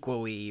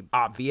equally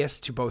obvious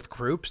to both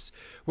groups.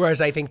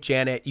 Whereas I think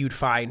Janet, you'd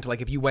find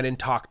like if you went and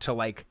talked to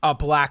like a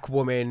Black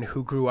woman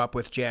who grew up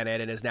with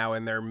Janet and is now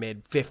in their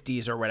mid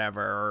 50s or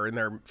whatever, or in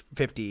their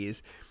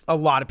 50s, a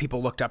lot of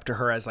people looked up to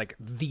her as like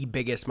the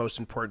biggest, most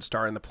important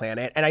star on the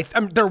planet.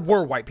 And there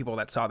were white people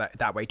that saw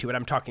that way too. And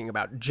I'm talking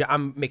about,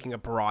 I'm making a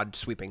broad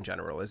sweeping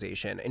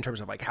generalization in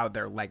terms of like how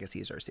their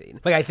legacies are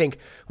seen. Like I think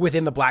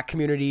within the Black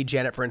community,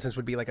 Janet, for instance,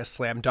 would be like a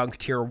slam dunk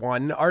tier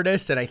 1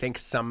 artist. And I think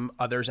some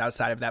others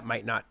outside of that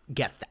might not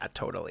get that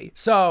totally.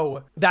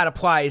 So that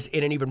applies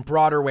in an even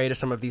broader way to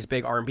some of these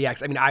big R&B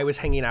acts. I mean, I was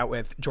hanging out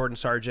with Jordan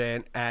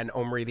Sargent and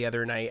Omri the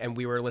other night, and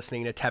we were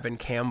listening to Tevin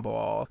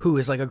Campbell, who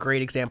is like a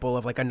great example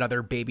of like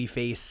another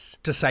babyface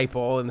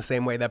disciple in the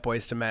same way that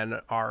Boyz II Men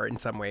are in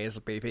some ways.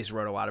 Babyface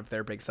wrote a lot of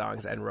their big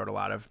songs and wrote a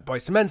lot of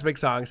Boyz II Men's big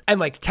songs. And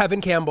like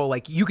Tevin Campbell,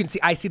 like you can see,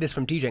 I see this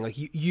from DJing, like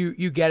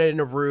you get it in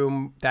a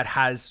room that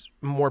has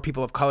more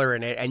people of color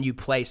in it and you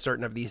play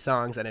certain of these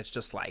songs and it's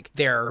just like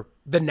they're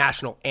the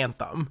national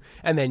anthem,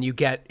 and then you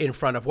get in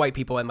front of white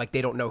people and like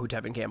they don't know who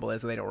Tevin Campbell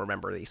is and they don't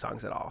remember these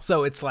songs at all.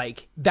 So it's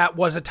like that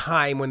was a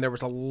time when there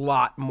was a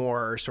lot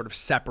more sort of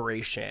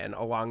separation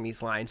along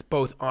these lines,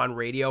 both on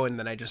radio and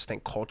then I just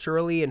think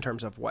culturally in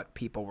terms of what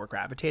people were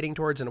gravitating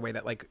towards in a way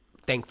that like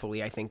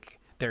thankfully I think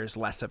there's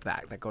less of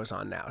that goes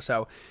on now.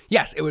 So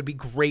yes, it would be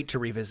great to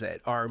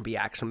revisit R&B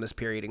acts from this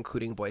period,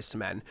 including Boyz II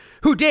Men,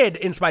 who did,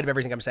 in spite of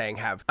everything I'm saying,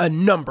 have a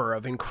number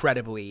of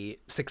incredibly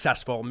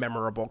successful,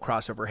 memorable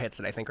crossover hits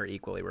that I think are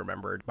equally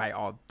remembered by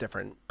all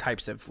different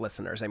types of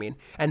listeners. I mean,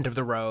 End of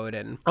the Road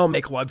and I'll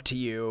Make Love to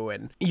You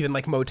and even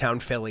like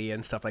Motown Philly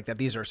and stuff like that.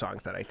 These are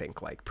songs that I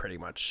think like pretty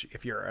much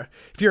if you're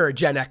a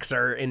Gen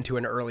Xer into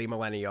an early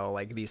millennial,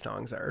 like these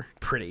songs are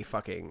pretty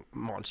fucking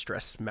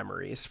monstrous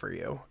memories for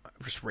you.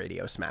 Just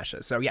radio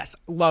smashes. So yes,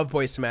 love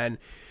Boyz II Men,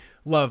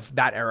 love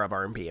that era of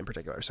R&B in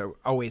particular. So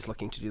always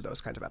looking to do those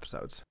kinds of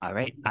episodes. All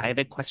right. I have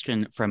a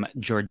question from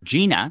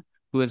Georgina,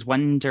 who is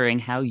wondering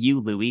how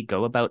you, Louis,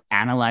 go about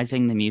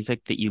analyzing the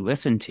music that you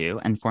listen to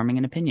and forming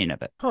an opinion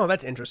of it. Oh,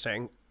 that's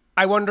interesting.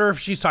 I wonder if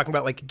she's talking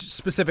about like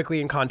specifically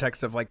in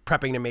context of like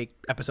prepping to make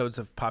episodes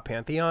of Pop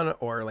Pantheon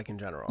or like in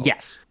general.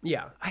 Yes.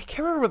 Yeah. I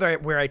can't remember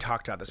where I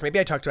talked about this. Maybe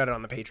I talked about it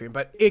on the Patreon,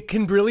 but it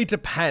can really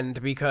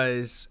depend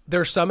because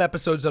there's some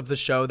episodes of the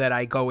show that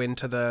I go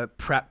into the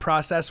prep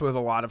process with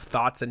a lot of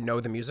thoughts and know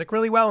the music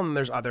really well. And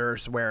there's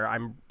others where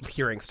I'm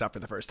hearing stuff for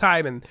the first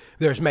time. And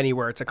there's many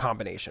where it's a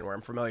combination where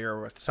I'm familiar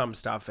with some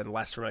stuff and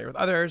less familiar with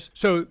others.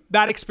 So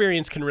that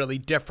experience can really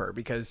differ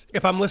because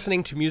if I'm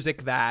listening to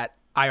music that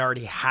I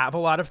already have a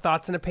lot of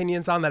thoughts and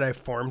opinions on that I've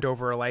formed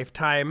over a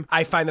lifetime,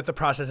 I find that the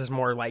process is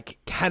more like,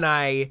 can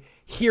I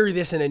hear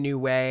this in a new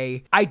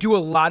way? I do a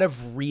lot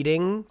of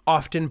reading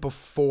often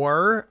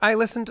before I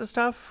listen to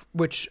stuff,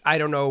 which I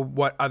don't know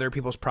what other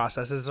people's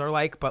processes are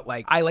like, but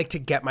like I like to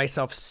get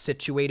myself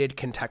situated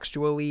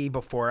contextually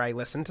before I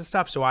listen to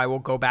stuff. So I will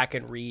go back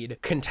and read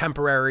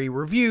contemporary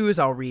reviews.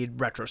 I'll read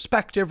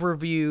retrospective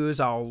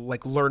reviews. I'll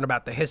like learn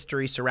about the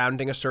history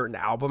surrounding a certain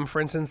album, for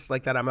instance,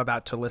 like that I'm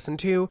about to listen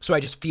to. So I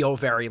just feel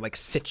very like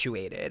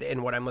situated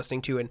in what I'm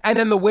listening to. And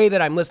then the way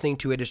that I'm listening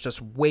to it is just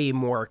way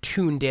more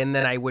tuned in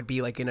than I would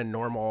be like in a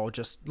normal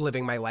just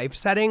living my life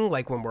setting,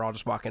 like when we're all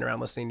just walking around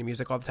listening to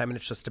music all the time and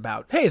it's just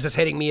about, hey, is this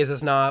hitting me, is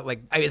this not,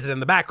 like is it in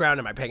the background,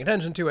 am I paying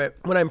attention to it?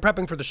 When I'm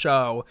prepping for the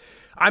show,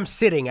 I'm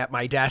sitting at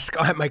my desk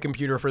at my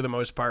computer for the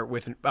most part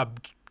with a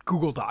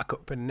Google Doc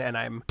open and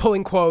I'm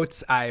pulling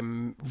quotes,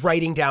 I'm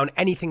writing down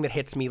anything that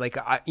hits me. Like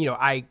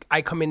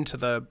I come into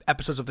the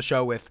episodes of the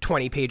show with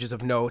 20 pages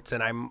of notes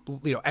and I'm,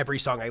 every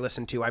song I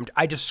listen to,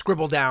 I just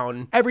scribble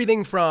down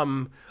everything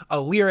from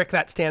a lyric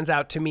that stands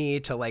out to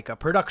me to like a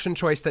production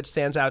choice that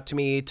stands out to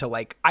me to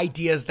like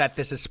ideas that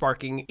this is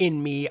sparking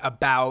in me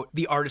about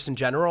the artist in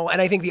general.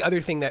 And I think the other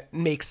thing that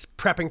makes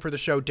prepping for the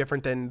show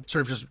different than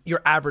sort of just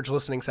your average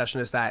listening session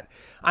is that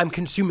I'm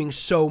consuming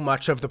so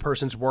much of the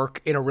person's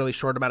work in a really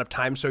short amount of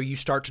time. So you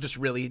start to just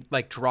really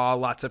like draw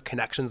lots of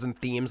connections and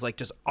themes, like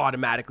just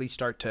automatically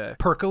start to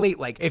percolate.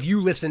 Like if you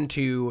listen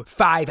to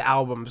 5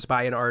 albums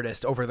by an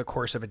artist over the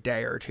course of a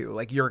day or two,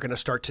 like you're going to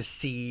start to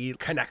see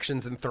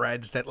connections and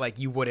threads that like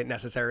you wouldn't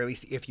necessarily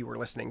see if you were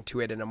listening to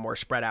it in a more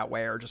spread out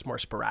way or just more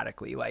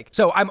sporadically. Like,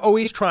 so I'm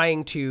always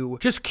trying to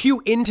just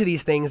cue into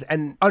these things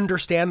and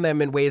understand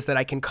them in ways that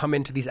I can come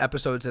into these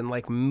episodes and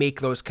like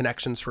make those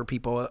connections for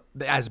people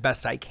as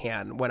best I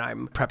can when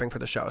I'm prepping for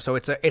the show. So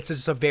it's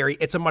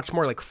a much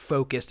more like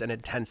focused and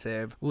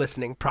intensive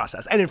listening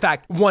process. And in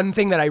fact, one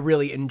thing that I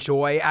really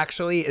enjoy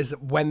actually is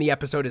when the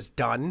episode is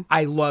done,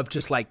 I love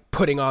just like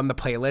putting on the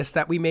playlist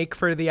that we make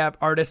for the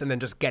artist and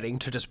then just getting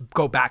to just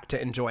go back to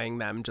enjoying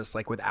them just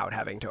like without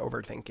having to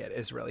overthink it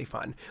is really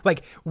fun.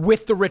 Like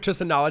with the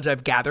richness of knowledge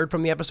I've gathered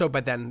from the episode,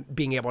 but then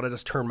being able to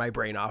just turn my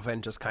brain off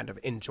and just kind of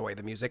enjoy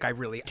the music. I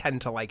really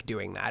tend to like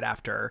doing that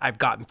after I've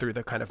gotten through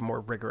the kind of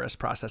more rigorous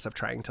process of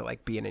trying to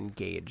like be an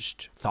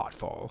engaged,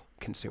 thoughtful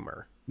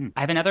consumer.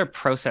 I have another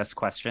process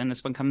question.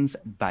 This one comes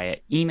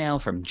by email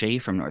from Jay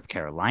from North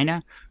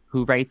Carolina,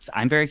 who writes,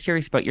 I'm very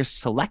curious about your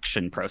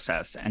selection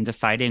process and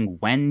deciding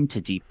when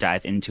to deep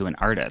dive into an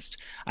artist.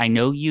 I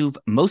know you've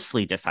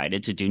mostly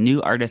decided to do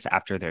new artists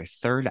after their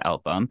third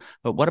album,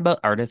 but what about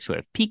artists who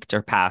have peaked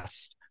or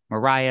passed?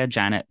 Mariah,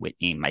 Janet,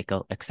 Whitney,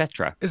 Michael,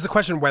 etc. Is the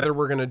question whether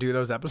we're going to do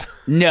those episodes?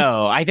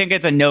 No, I think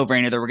it's a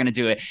no-brainer that we're going to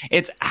do it.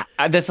 It's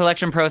the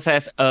selection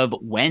process of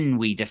when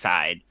we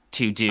decide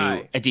to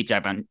do a deep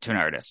dive to an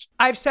artist.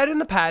 I've said in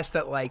the past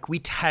that like we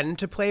tend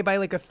to play by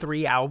like a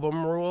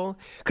 3-album rule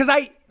because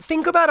I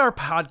think about our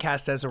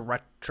podcast as a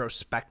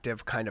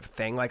retrospective kind of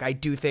thing. Like I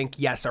do think,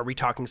 yes, are we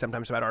talking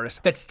sometimes about artists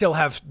that still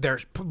have their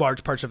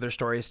large parts of their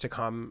stories to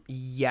come?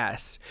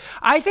 Yes.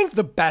 I think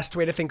the best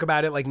way to think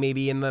about it, like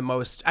maybe in the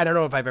most, I don't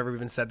know if I've ever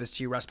even said this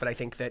to you, Russ, but I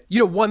think that, you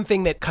know, one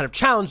thing that kind of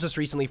challenged us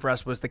recently for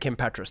us was the Kim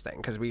Petras thing,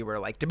 because we were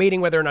like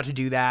debating whether or not to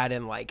do that.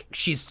 And like,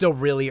 she's still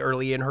really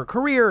early in her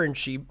career, and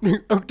she,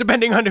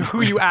 depending on who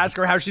you ask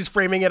or how she's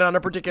framing it on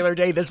a particular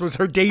day, this was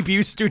her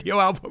debut studio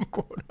album,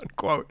 quote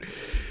unquote.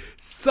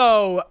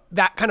 So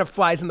that kind of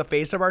flies in the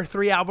face of our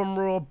 3-album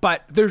rule,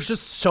 but there's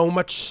just so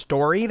much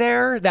story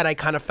there that I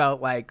kind of felt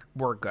like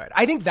we're good.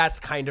 I think that's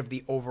kind of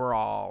the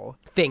overall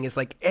thing, is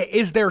like,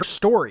 is there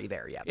story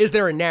there yet? Is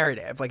there a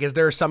narrative? Like, is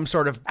there some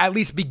sort of at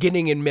least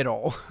beginning and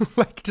middle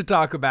like to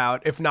talk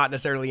about, if not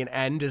necessarily an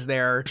end? Is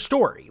there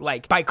story?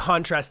 Like, by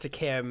contrast to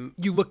Kim,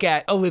 you look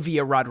at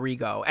Olivia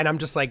Rodrigo, and I'm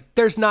just like,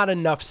 there's not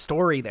enough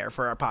story there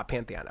for our Pop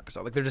Pantheon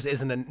episode. Like, there just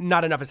isn't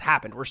not enough has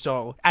happened. We're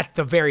still at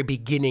the very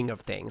beginning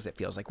of things, it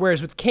feels like.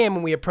 Whereas with Kim,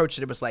 when we approached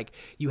it, it was like,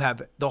 you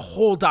have the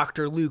whole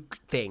Dr. Luke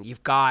thing.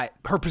 You've got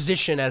her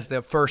position as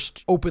the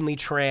first openly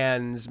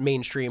trans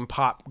mainstream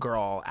pop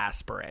girl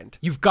aspirant.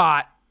 You've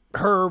got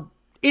her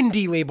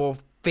indie label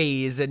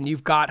phase, and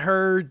you've got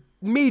her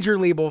major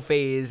label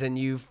phase, and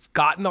you've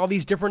gotten all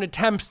these different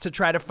attempts to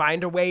try to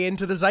find a way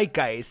into the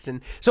zeitgeist.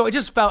 And so it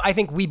just felt, I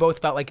think we both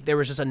felt like there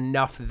was just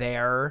enough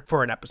there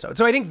for an episode.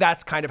 So I think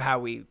that's kind of how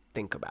we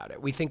think about it.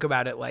 We think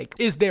about it like,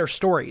 is there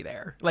story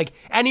there? Like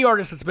any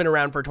artist that's been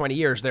around for 20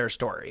 years, their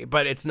story,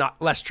 but it's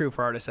not less true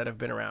for artists that have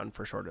been around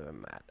for shorter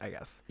than that, I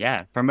guess.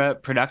 Yeah. From a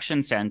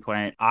production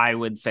standpoint, I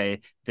would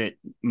say that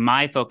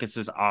my focus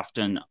is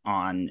often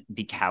on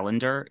the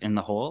calendar in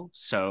the whole.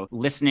 So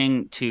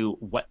listening to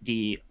what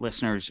the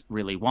listeners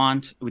really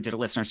want. We did a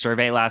listener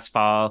survey last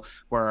fall.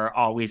 We're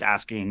always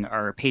asking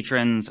our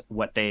patrons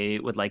what they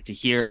would like to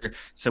hear.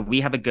 So we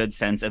have a good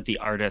sense of the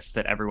artists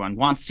that everyone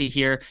wants to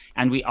hear.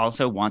 And we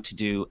also want to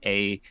do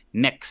a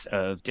mix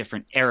of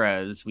different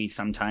eras. We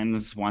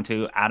sometimes want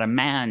to add a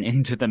man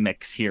into the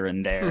mix here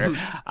and there.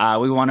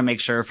 We want to make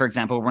sure, for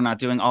example, we're not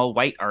doing all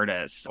white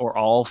artists or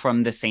all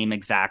from the same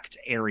exact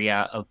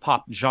area of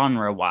pop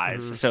genre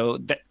wise. So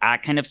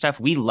that kind of stuff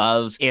we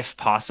love, if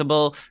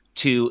possible,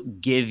 to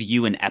give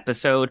you an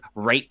episode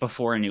right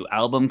before a new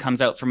album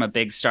comes out from a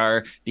big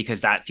star,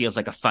 because that feels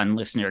like a fun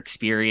listener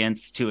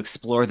experience to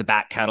explore the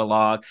back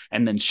catalog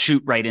and then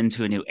shoot right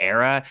into a new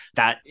era.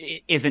 That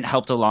isn't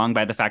helped along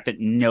by the fact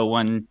that no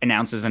one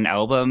announces an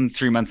album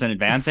 3 months in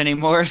advance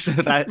anymore. So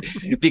that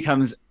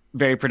becomes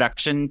very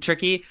production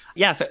tricky.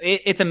 Yeah, so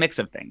it's a mix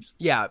of things.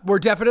 Yeah, we're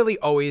definitely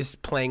always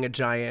playing a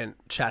giant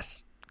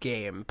chess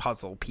game,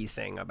 puzzle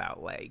piecing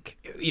about, like,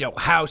 you know,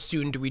 how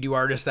soon do we do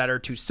artists that are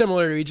too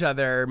similar to each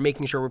other,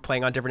 making sure we're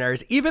playing on different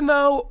eras, even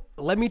though,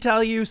 let me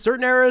tell you,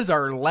 certain eras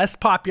are less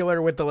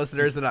popular with the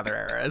listeners than other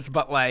eras.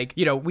 But, like,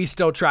 you know, we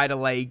still try to,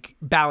 like,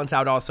 balance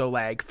out also,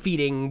 like,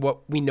 feeding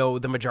what we know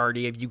the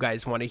majority of you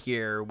guys want to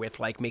hear with,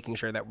 like, making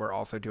sure that we're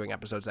also doing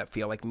episodes that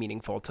feel, like,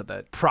 meaningful to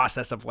the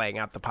process of laying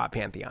out the Pop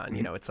Pantheon.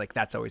 You know, it's like,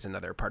 that's always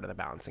another part of the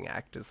balancing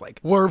act, is, like,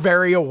 we're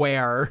very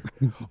aware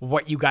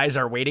what you guys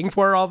are waiting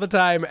for all the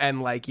time.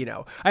 And, like, you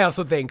know, I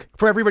also think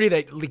for everybody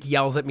that, like,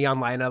 yells at me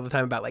online all the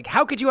time about, like,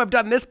 how could you have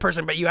done this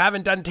person, but you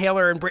haven't done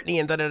Taylor and Brittany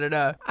and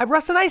da-da-da-da.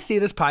 Russ and I see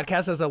this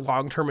podcast as a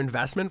long-term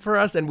investment for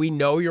us, and we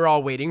know you're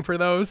all waiting for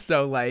those.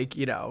 So, like,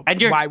 you know,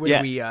 and why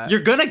would we... you're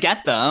gonna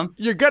get them.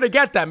 You're gonna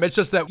get them. It's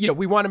just that, you know,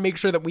 we want to make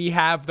sure that we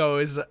have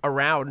those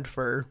around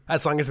for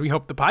as long as we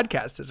hope the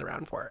podcast is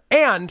around for.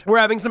 And we're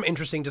having some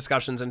interesting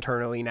discussions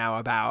internally now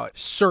about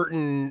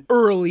certain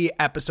early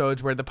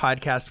episodes where the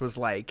podcast was,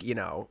 like, you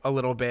know, a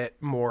little bit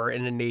more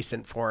in a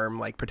nascent form,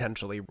 like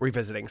potentially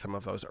revisiting some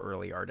of those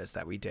early artists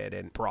that we did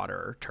in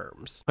broader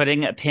terms.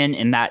 Putting a pin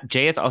in that,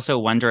 Jay is also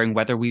wondering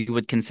whether we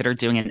would consider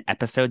doing an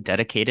episode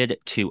dedicated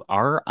to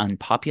our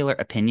unpopular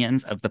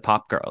opinions of the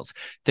pop girls,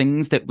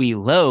 things that we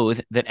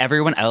loathe that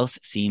everyone else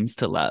seems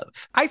to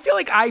love. I feel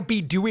like I'd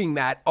be doing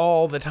that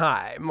all the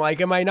time. Like,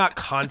 am I not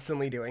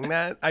constantly doing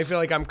that? I feel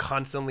like I'm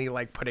constantly,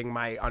 like, putting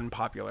my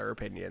unpopular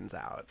opinions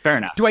out. Fair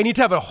enough. Do I need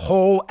to have a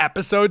whole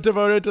episode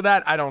devoted to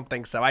that? I don't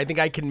think so. I think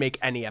I can make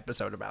any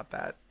episode about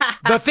that.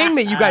 The thing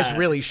that you guys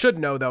really should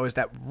know, though, is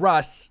that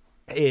Russ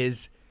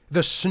is the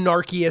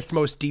snarkiest,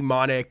 most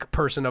demonic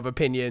person of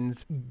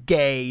opinions,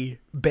 gay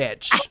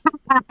bitch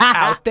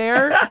out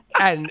there,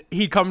 and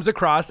he comes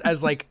across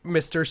as like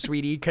Mr.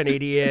 Sweetie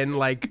Canadian,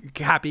 like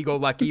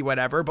happy-go-lucky,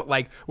 whatever. But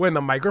like when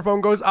the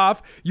microphone goes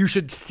off, you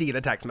should see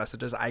the text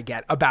messages I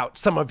get about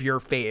some of your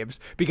faves,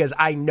 because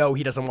I know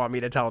he doesn't want me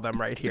to tell them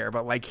right here.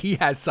 But like he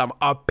has some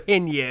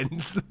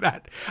opinions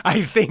that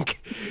I think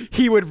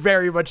he would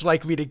very much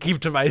like me to keep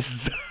to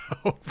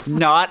myself.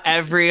 Not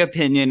every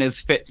opinion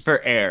is fit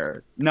for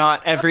air.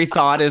 Not every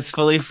thought is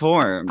fully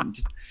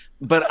formed.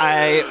 But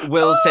I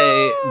will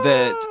say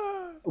that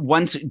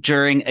once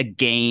during a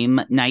game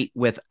night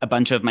with a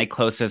bunch of my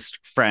closest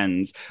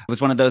friends, it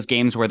was one of those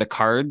games where the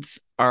cards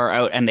are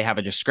out and they have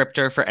a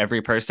descriptor for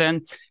every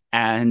person.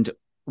 And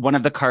one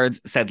of the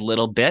cards said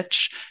little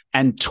bitch,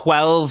 and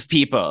 12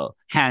 people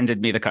handed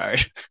me the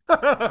card.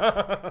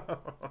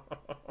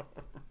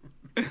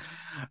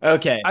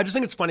 Okay. I just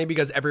think it's funny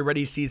because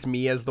everybody sees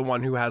me as the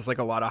one who has like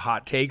a lot of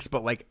hot takes,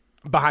 but like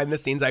behind the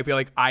scenes, I feel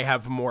like I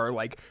have more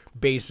like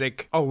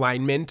basic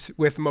alignment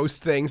with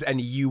most things, and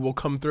you will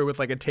come through with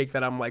like a take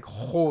that I'm like,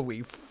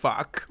 holy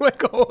fuck,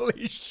 like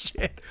holy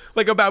shit,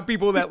 like about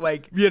people that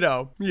like, you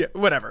know, yeah,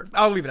 whatever.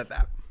 I'll leave it at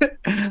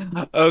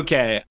that.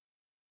 Okay.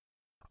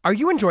 Are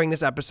you enjoying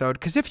this episode?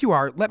 Because if you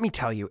are, let me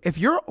tell you, if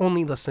you're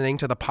only listening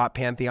to the Pop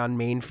Pantheon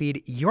main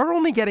feed, you're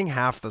only getting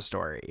half the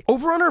story.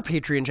 Over on our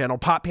Patreon channel,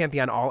 Pop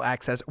Pantheon All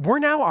Access, we're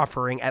now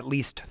offering at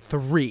least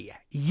 3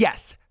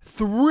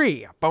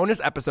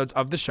 bonus episodes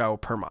of the show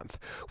per month.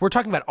 We're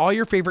talking about all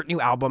your favorite new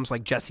albums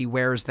like Jessie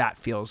Ware's That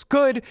Feels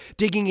Good,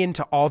 digging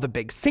into all the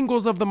big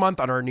singles of the month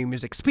on our new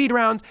music speed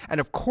rounds, and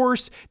of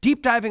course,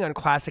 deep diving on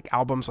classic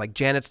albums like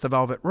Janet's The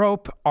Velvet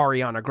Rope,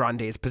 Ariana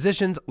Grande's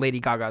Positions, Lady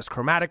Gaga's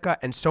Chromatica,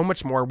 and so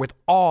much more with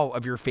all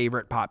of your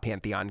favorite Pop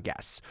Pantheon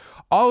guests.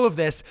 All of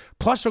this,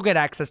 plus you'll get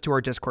access to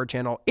our Discord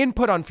channel,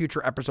 input on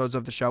future episodes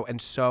of the show,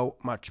 and so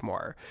much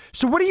more.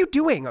 So what are you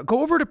doing?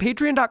 Go over to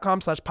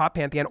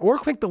patreon.com/poppantheon or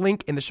click the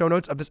link in the show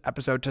notes of this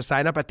episode to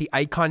sign up at the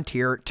icon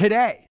tier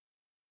today.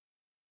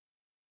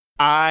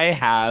 I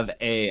have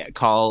a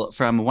call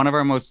from one of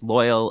our most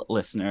loyal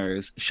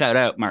listeners. Shout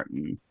out,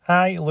 Martin.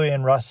 Hi, Louie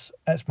and Russ.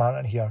 It's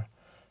Martin here.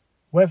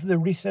 With the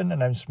recent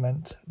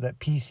announcement that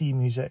PC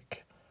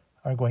Music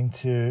are going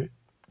to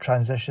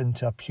transition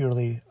to a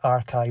purely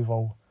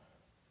archival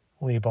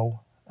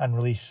label and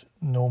release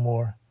no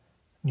more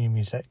new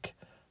music,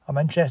 I'm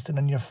interested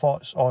in your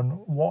thoughts on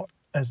what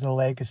is the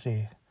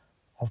legacy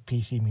of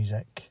PC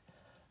Music.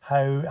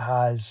 How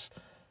has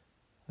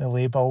the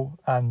label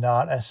and the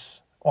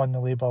artists on the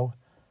label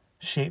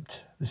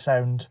shaped the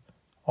sound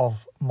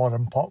of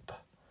modern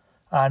pop?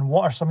 And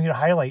what are some of your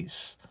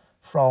highlights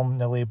from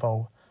the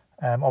label?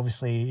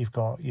 Obviously, you've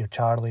got your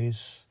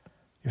Charlies,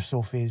 your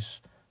Sophies.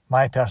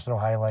 My personal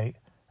highlight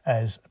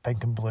is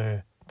Pink and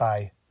Blue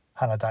by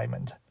Hannah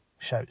Diamond.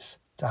 Shouts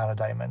to Hannah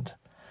Diamond.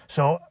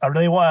 So I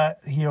really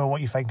want to hear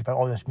what you think about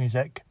all this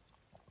music,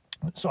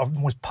 sort of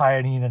most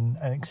pioneering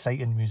and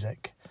exciting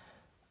music,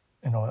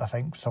 you know, I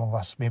think some of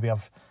us maybe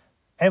have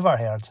ever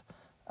heard,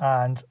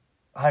 and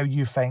how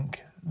you think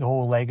the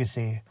whole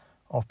legacy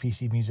of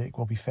PC Music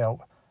will be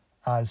felt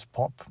as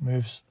pop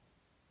moves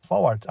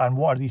forward, and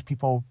what are these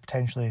people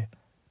potentially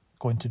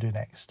going to do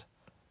next.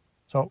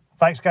 So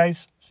thanks,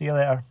 guys. See you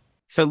later.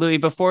 So, Louis,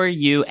 before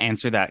you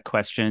answer that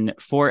question,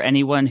 for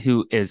anyone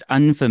who is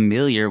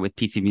unfamiliar with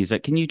PC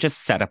Music, can you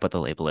just set up what the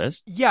label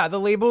is? Yeah, the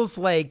label's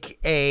like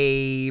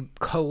a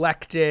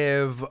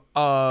collective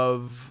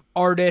of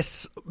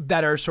artists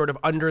that are sort of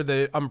under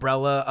the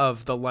umbrella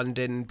of the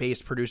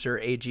London-based producer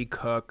A.G.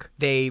 Cook.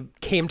 They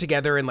came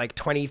together in like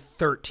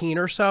 2013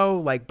 or so,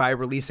 like by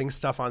releasing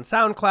stuff on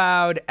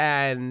SoundCloud,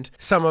 and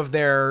some of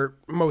their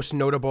most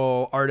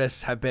notable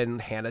artists have been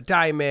Hannah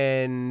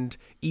Diamond,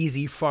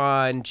 Easy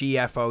Fun,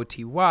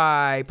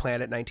 GFOTY,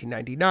 Planet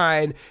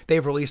 1999.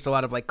 They've released a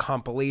lot of like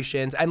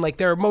compilations, and like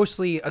they're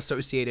mostly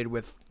associated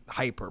with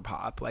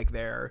hyperpop. Like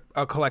they're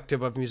a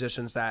collective of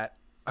musicians that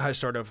has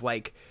sort of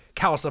like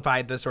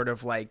calcified the sort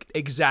of like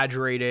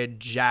exaggerated,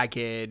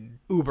 jagged,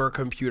 uber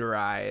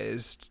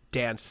computerized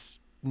dance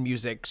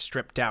music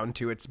stripped down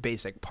to its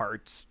basic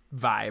parts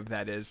vibe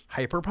that is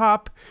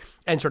hyperpop,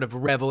 and sort of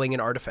reveling in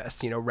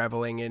artifice, you know,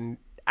 reveling in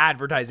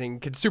advertising,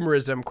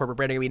 consumerism, corporate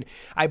branding. I mean,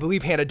 I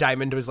believe Hannah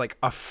Diamond was like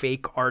a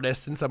fake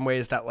artist in some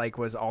ways that like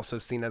was also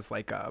seen as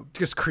like a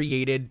just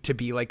created to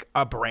be like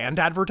a brand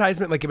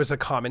advertisement. Like it was a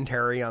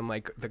commentary on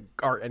like the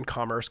art and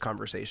commerce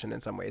conversation in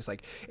some ways.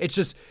 Like it's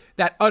just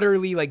that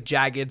utterly like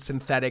jagged,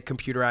 synthetic,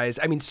 computerized.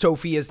 I mean,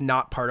 Sophie is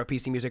not part of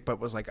PC Music, but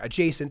was like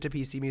adjacent to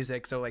PC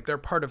Music. So like they're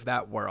part of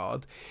that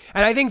world.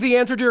 And I think the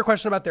answer to your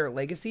question about their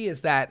legacy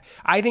is that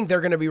I think they're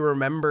going to be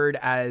remembered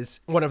as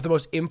one of the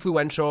most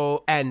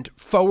influential and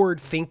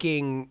forward-thinking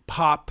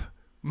pop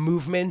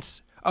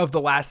movements of the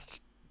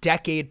last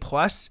decade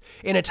plus,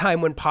 in a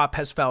time when pop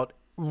has felt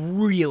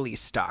really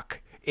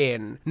stuck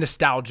in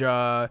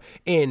nostalgia,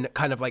 in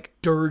kind of like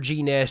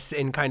dirginess,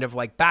 in kind of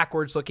like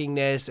backwards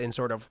lookingness, and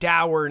sort of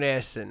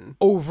dourness, and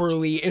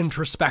overly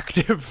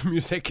introspective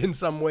music in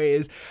some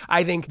ways.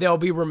 I think they'll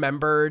be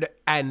remembered,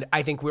 and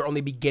I think we're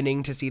only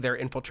beginning to see their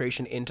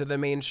infiltration into the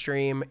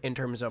mainstream in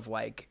terms of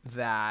like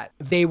that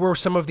they were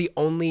some of the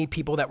only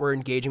people that were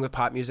engaging with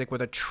pop music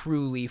with a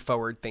truly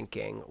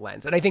forward-thinking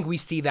lens. And I think we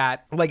see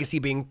that legacy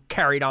being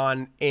carried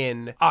on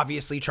in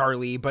obviously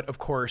Charli, but of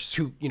course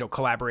who, you know,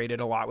 collaborated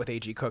a lot with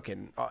A.G. Cook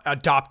and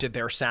adopted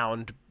their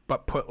sound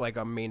but put like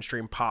a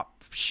mainstream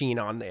pop sheen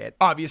on it.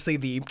 Obviously,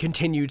 the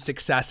continued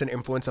success and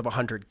influence of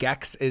 100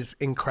 gecs is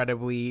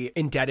incredibly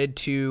indebted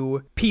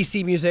to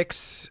PC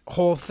Music's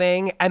whole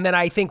thing. And then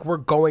I think we're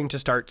going to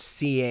start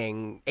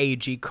seeing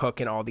A.G. Cook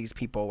and all these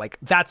people. Like,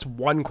 that's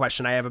one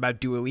question I have about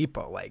Dua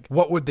Lipa. Like,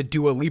 what would the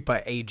Dua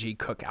Lipa A.G.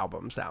 Cook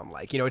album sound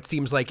like? You know, it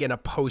seems like in a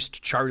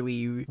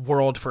post-Charli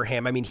world for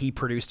him, I mean, he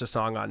produced a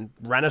song on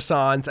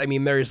Renaissance. I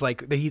mean, there's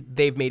like,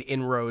 they've made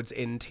inroads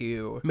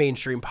into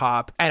mainstream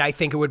pop. And I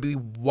think it would be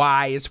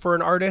wise for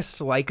an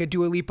artist like a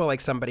Dua Lipa,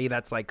 like somebody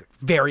that's like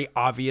very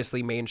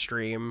obviously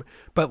mainstream,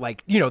 but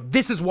like, you know,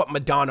 this is what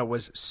Madonna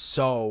was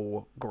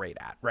so great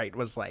at, right?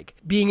 Was like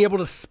being able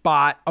to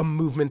spot a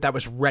movement that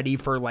was ready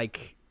for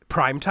like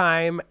prime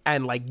time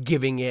and like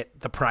giving it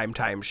the prime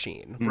time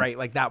sheen, right?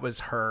 Like that was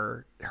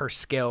her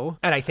skill.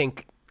 And I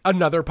think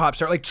another pop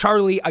star like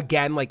Charli,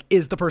 again, like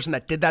is the person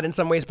that did that in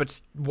some ways,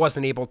 but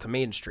wasn't able to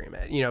mainstream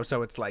it, you know?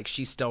 So it's like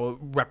she still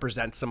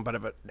represents somewhat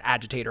of an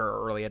agitator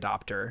or early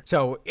adopter.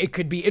 So it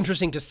could be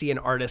interesting to see an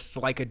artist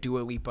like a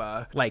Dua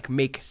Lipa like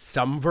make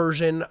some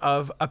version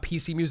of a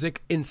PC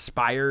Music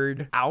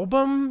inspired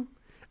album.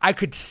 I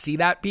could see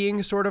that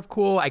being sort of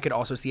cool. I could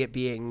also see it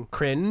being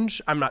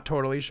cringe. I'm not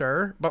totally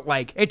sure. But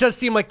like, it does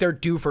seem like they're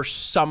due for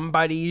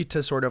somebody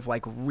to sort of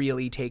like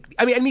really take,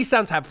 I mean, and these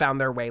sounds have found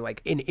their way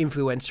like in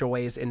influential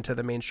ways into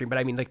the mainstream, but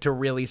I mean like to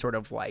really sort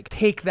of like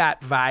take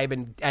that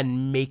vibe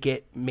and make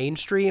it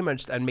mainstream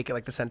and make it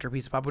like the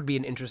centerpiece of pop would be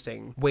an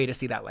interesting way to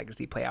see that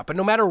legacy play out. But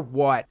no matter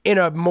what, in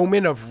a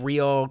moment of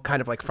real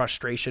kind of like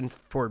frustration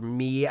for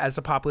me as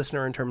a pop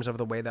listener in terms of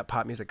the way that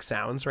pop music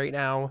sounds right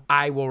now,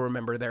 I will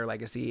remember their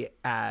legacy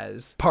as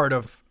part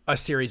of a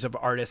series of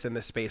artists in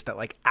this space that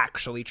like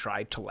actually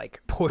tried to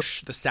like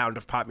push the sound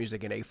of pop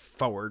music in a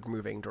forward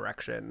moving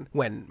direction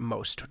when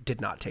most did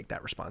not take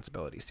that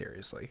responsibility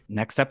seriously.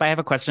 Next up, I have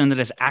a question that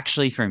is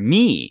actually for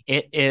me.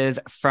 It is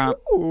from...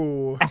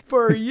 Ooh,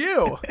 for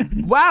you.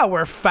 Wow,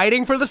 we're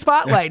fighting for the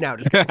spotlight now.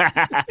 Just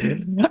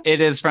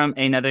It is from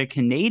another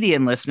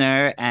Canadian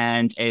listener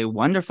and a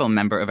wonderful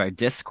member of our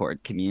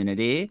Discord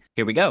community.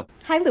 Here we go.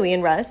 Hi, Louie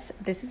and Russ.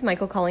 This is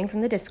Michael calling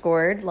from the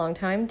Discord,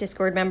 longtime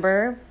Discord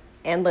member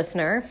and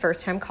listener,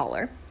 first-time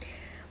caller.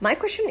 My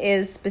question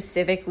is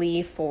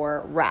specifically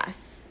for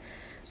Russ.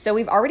 So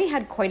we've already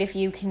had quite a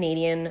few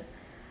Canadian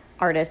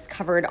artists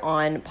covered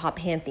on Pop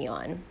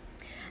Pantheon.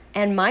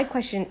 And my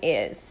question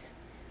is,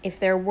 if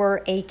there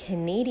were a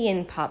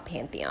Canadian Pop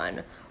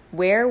Pantheon,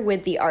 where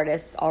would the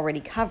artists already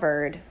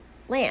covered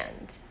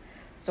land?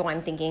 So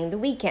I'm thinking The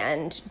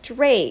Weeknd,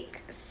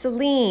 Drake,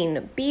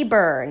 Celine,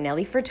 Bieber,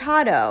 Nelly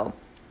Furtado,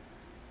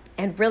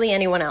 and really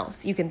anyone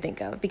else you can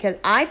think of. Because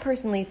I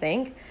personally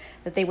think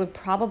that they would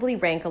probably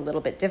rank a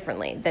little bit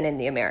differently than in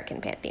the American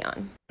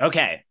Pantheon.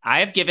 Okay, I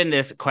have given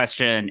this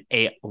question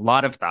a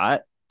lot of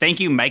thought.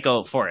 Thank you,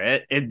 Michael, for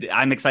it.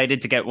 I'm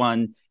excited to get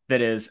one that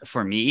is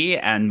for me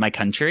and my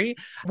country.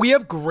 We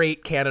have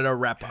great Canada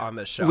rep on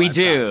this show. We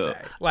do.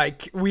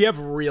 Like, we have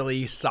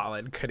really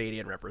solid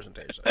Canadian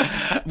representation.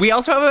 We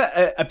also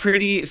have a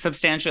pretty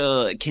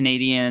substantial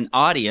Canadian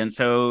audience.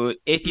 So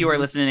if you are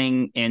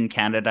listening in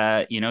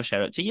Canada, you know,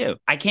 shout out to you.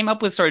 I came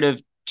up with sort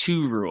of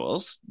two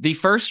rules. The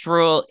first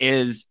rule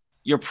is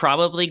you're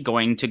probably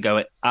going to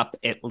go up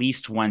at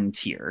least one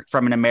tier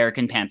from an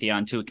American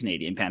Pantheon to a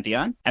Canadian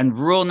Pantheon. And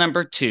rule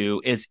number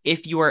two is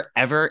if you are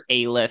ever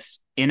A-list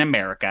in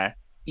America,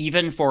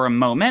 even for a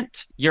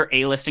moment, you're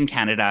A-list in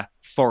Canada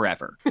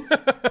forever.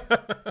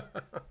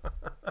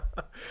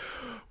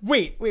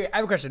 Wait, I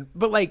have a question.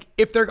 But like,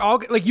 if they're all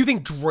like, you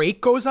think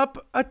Drake goes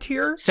up a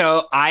tier?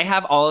 So I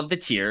have all of the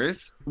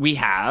tiers. We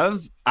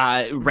have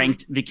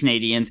ranked the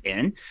Canadians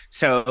in.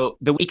 So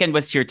The Weeknd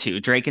was tier 2.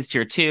 Drake is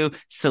tier 2.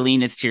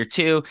 Celine is tier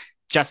 2.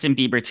 Justin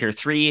Bieber tier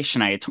 3.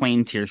 Shania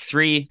Twain tier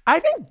 3. I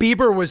think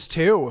Bieber was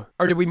 2.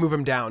 Or did we move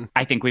him down?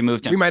 I think we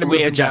moved him. We might have moved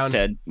him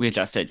down. We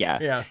adjusted, yeah.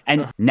 Yeah.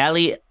 And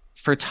Nelly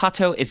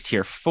Furtado is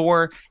tier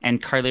 4.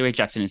 And Carly Rae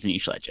Jepsen is a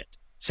niche legend.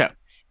 So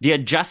the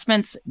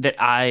adjustments that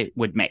I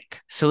would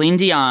make: Celine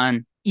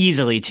Dion,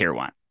 easily tier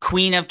 1.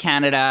 Queen of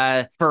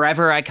Canada,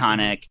 forever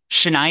iconic.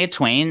 Shania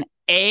Twain,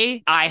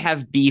 I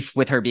have beef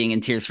with her being in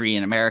tier 3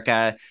 in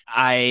America.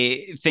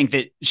 I think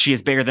that she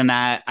is bigger than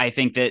that. I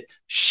think that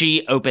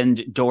she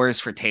opened doors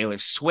for Taylor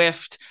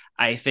Swift.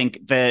 I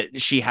think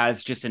that she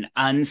has just an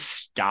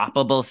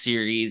unstoppable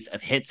series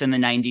of hits in the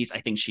 90s.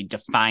 I think she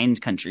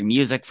defined country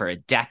music for a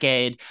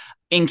decade.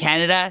 In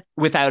Canada,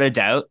 without a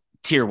doubt,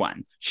 tier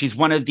 1. She's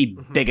one of the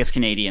biggest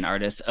Canadian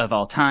artists of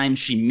all time.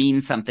 She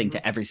means something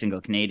to every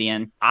single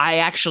Canadian. I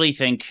actually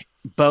think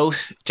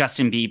both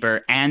Justin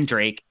Bieber and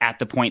Drake at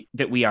the point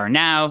that we are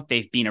now.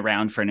 They've been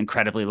around for an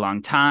incredibly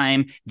long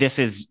time. This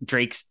is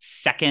Drake's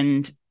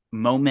second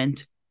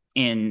moment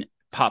in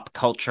pop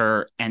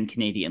culture and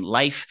Canadian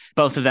life.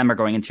 Both of them are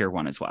going in tier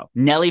 1 as well.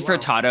 Nelly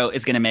Furtado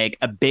is going to make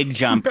a big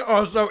jump.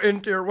 Also in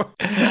tier 1.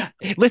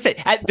 Listen,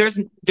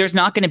 there's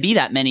not going to be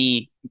that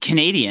many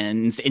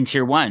Canadians in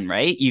tier 1,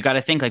 right? You got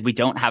to think like we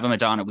don't have a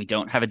Madonna, we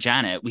don't have a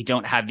Janet, we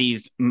don't have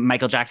these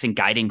Michael Jackson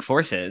guiding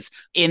forces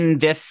in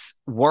this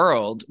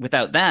world.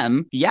 Without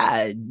them,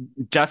 yeah,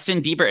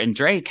 Justin Bieber and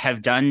Drake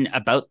have done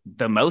about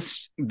the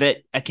most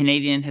that a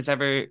Canadian has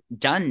ever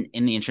done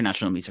in the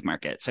international music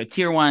market. So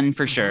tier 1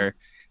 for sure.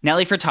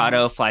 Nelly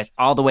Furtado flies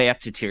all the way up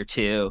to tier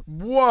 2.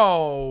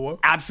 Whoa.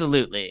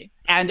 Absolutely.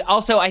 And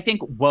also, I think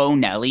Whoa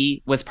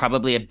Nelly was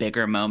probably a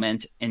bigger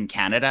moment in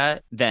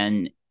Canada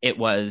than it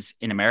was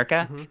in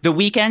America. The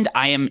Weeknd,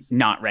 I am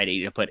not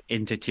ready to put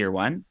into tier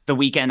 1. The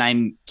Weeknd,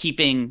 I'm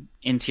keeping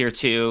in tier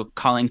 2,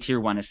 calling tier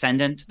 1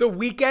 ascendant. The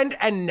Weeknd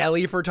and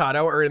Nelly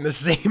Furtado are in the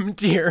same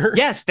tier.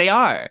 Yes, they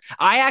are.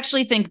 I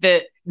actually think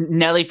that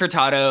Nelly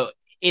Furtado,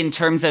 in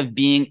terms of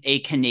being a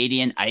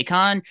Canadian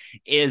icon,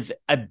 is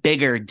a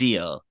bigger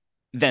deal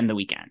than The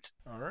Weeknd.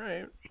 All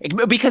right.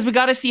 Because we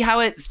got to see how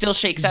it still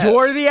shakes out.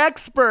 You're the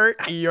expert.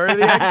 You're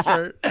the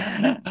expert.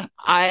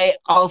 I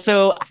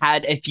also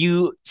had a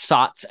few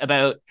thoughts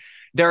about,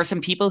 there are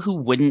some people who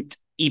wouldn't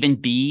even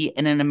be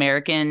in an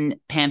American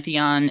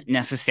pantheon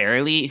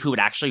necessarily, who would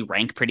actually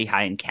rank pretty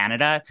high in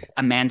Canada.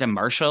 Amanda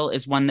Marshall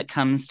is one that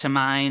comes to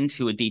mind,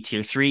 who would be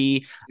tier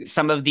 3.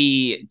 Some of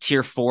the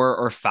tier 4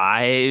 or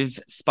 5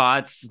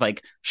 spots,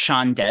 like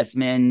Sean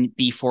Desmond,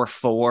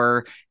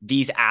 B44,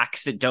 these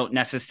acts that don't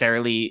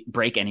necessarily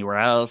break anywhere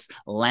else.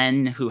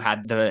 Len, who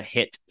had the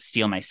hit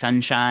Steal My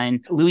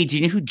Sunshine. Louis, do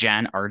you know who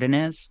Jan Arden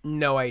is?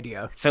 No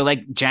idea. So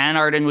like Jan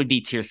Arden would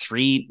be tier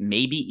 3,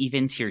 maybe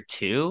even tier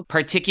 2,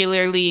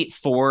 particularly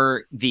for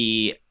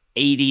the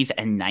 80s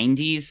and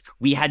 90s.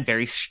 We had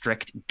very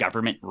strict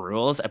government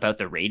rules about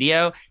the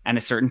radio, and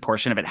a certain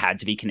portion of it had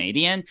to be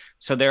Canadian.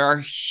 So there are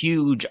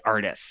huge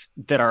artists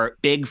that are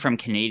big from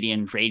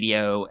Canadian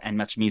radio and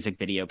much music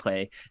video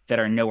play that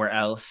are nowhere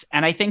else.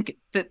 And I think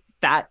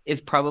that is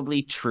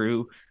probably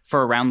true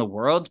for around the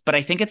world, but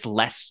I think it's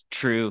less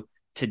true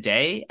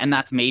today, and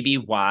that's maybe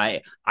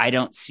why I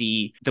don't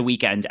see The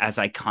Weeknd as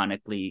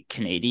iconically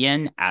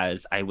Canadian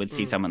as I would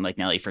see someone like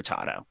Nelly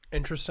Furtado.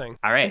 Interesting.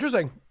 All right.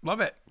 Interesting.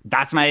 Love it.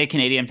 That's my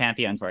Canadian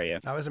pantheon for you.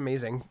 That was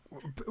amazing.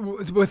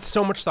 With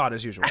so much thought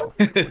as usual.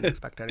 Wouldn't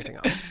expect anything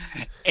else.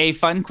 A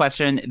fun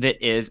question that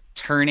is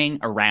turning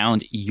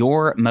around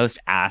your most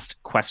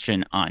asked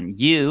question on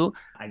you.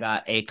 I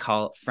got a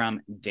call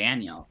from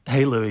Daniel.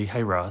 Hey Louis,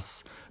 hey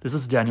Russ. This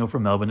is Daniel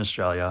from Melbourne,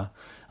 Australia.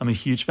 I'm a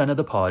huge fan of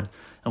the pod,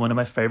 and one of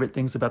my favorite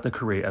things about the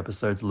career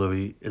episodes,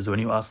 Louis, is when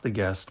you ask the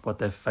guest what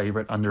their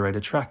favorite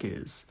underrated track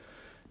is.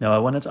 Now, I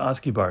wanted to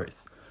ask you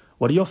both,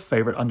 what are your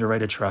favorite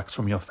underrated tracks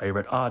from your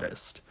favorite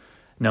artist?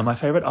 Now, my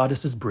favorite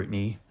artist is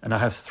Britney, and I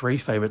have 3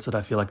 favorites that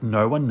I feel like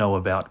no one know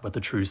about but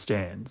the true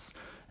stans,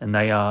 and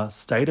they are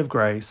State of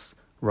Grace,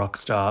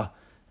 Rockstar,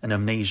 and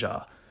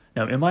Amnesia.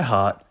 Now, in my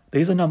heart,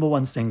 these are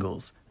 #1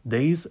 singles.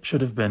 These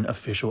should have been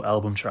official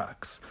album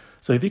tracks.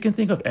 So if you can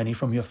think of any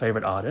from your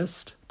favorite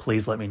artist,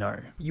 please let me know.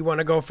 You want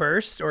to go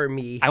first or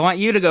me? I want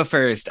you to go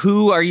first.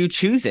 Who are you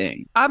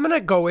choosing? I'm going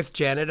to go with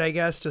Janet, I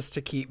guess, just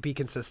to be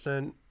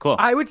consistent. Cool.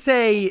 I would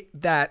say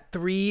that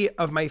 3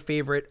 of my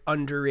favorite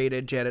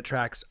underrated Janet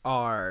tracks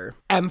are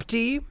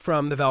Empty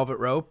from The Velvet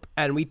Rope,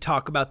 and we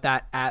talk about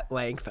that at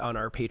length on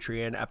our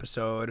Patreon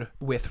episode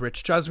with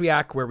Rich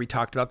Juzwiak, where we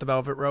talked about The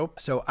Velvet Rope.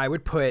 So I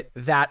would put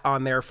that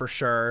on there for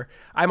sure.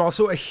 I'm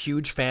also a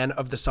huge fan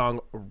of the song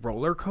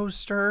Roller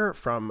Coaster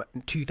from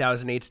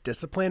 2008's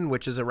Discipline,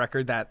 which is a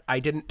record that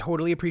I didn't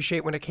totally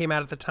appreciate when it came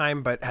out at the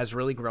time, but has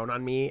really grown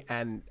on me,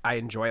 and I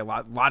enjoy a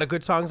lot of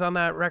good songs on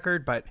that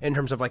record. But in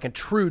terms of like a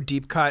true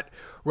deep cut,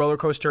 Roller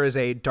Coaster is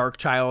a Dark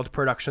Child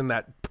production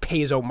that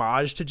pays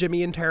homage to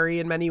Jimmy and Terry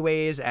in many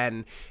ways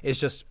and is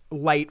just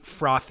light,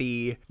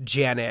 frothy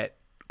Janet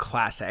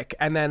classic.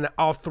 And then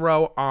I'll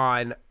throw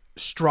on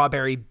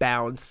Strawberry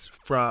Bounce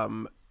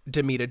from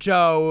Demita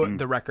Joe,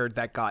 the record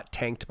that got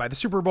tanked by the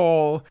Super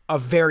Bowl. A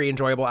very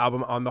enjoyable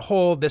album on the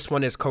whole. This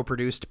one is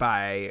co-produced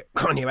by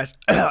Kanye West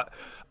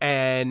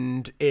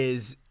and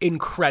is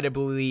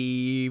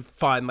incredibly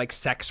fun, like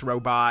sex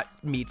robot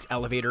meets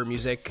elevator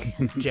music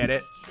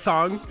Janet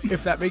song,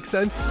 if that makes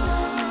sense.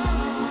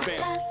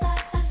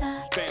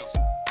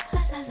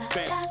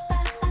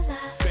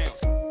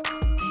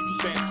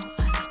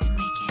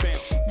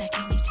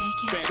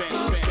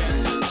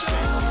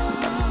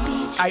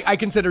 I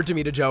consider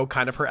Demita Joe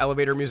kind of her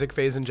elevator music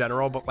phase in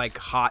general, but like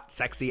hot,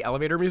 sexy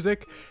elevator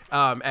music.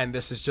 And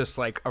this is just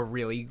like a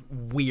really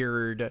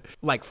weird,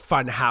 like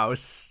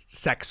funhouse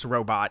sex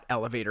robot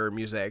elevator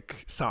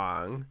music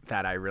song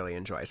that I really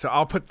enjoy. So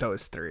I'll put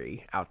those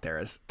 3 out there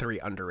as 3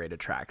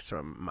 underrated tracks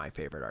from my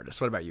favorite artists.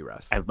 What about you,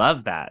 Russ? I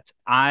love that.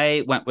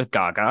 I went with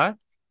Gaga.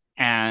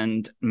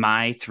 And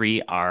my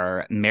 3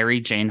 are Mary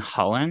Jane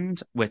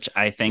Holland, which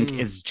I think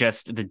is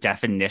just the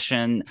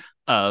definition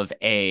of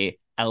a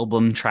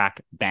album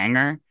track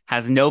banger.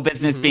 Has no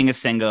business being a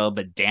single,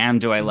 but damn,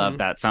 do I love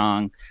that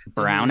song.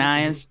 Brown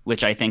Eyes,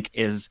 which I think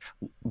is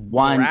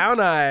one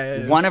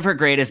of her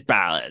greatest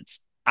ballads.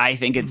 I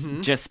think it's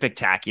just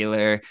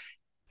spectacular.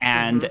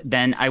 And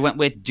then I went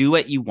with Do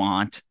What You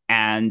Want.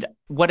 And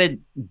what a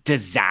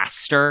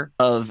disaster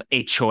of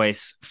a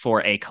choice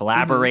for a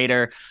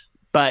collaborator.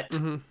 But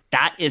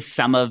that is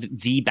some of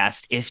the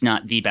best, if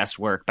not the best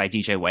work by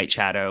DJ White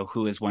Shadow,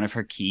 who is one of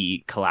her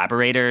key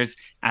collaborators.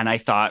 And I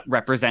thought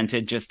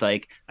represented just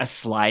like a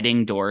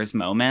sliding doors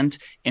moment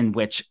in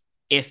which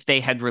if they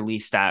had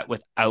released that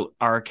without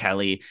R.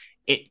 Kelly,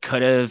 it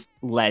could have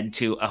led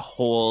to a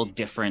whole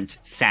different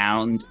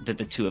sound that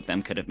the two of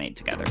them could have made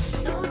together.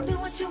 So do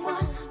what you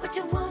want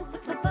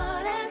with my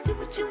body. Do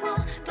what you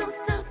want, don't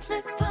stop,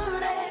 let's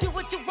party. Do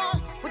what you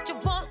want with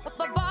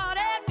my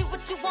body. Do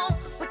what you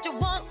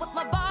want with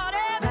my body.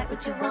 Write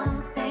what you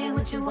want, say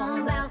what you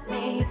want about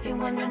me. If you're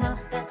wondering off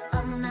that,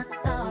 I'm not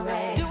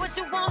sorry. Do what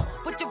you want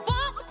with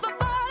my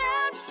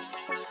body.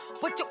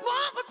 What you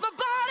want with my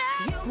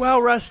body.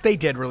 Well, Russ, they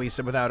did release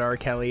it without R.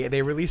 Kelly.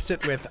 They released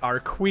it with our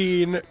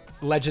queen,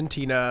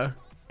 Legendina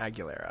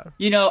Aguilera.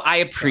 You know, I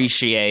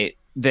appreciate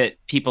that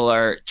people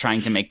are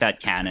trying to make that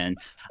canon.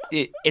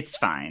 It's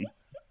fine.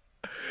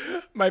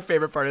 My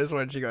favorite part is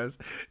when she goes,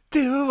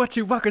 do what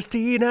you want,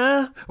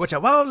 Christina. What you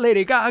want,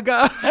 Lady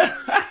Gaga.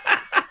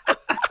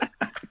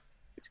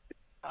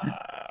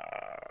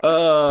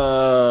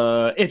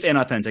 It's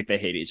inauthentic. They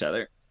hate each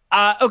other.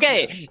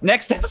 Okay,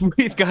 next up,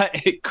 we've got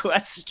a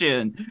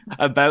question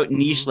about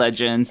niche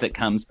legends that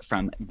comes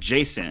from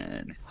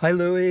Jason. Hi,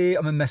 Louis.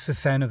 I'm a massive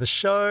fan of the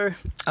show.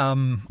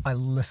 I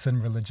listen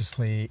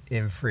religiously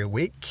every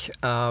week,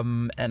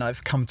 and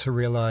I've come to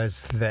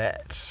realize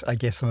that I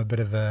guess I'm a bit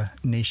of a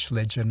niche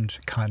legend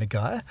kind of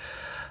guy.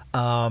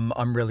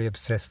 I'm really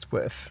obsessed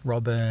with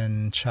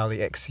Robin, Charli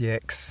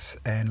XCX,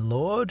 and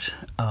Lord.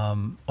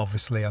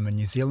 Obviously, I'm a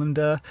New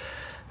Zealander,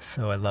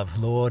 so I love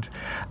Lord.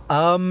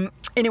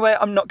 Anyway,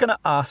 I'm not going to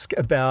ask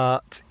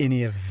about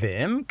any of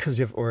them because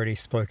you've already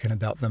spoken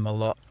about them a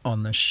lot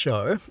on the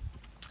show.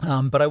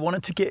 But I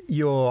wanted to get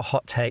your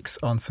hot takes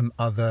on some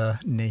other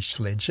niche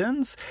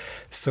legends.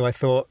 So I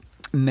thought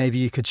maybe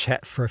you could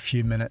chat for a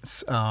few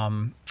minutes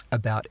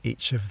about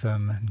each of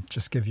them and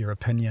just give your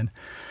opinion.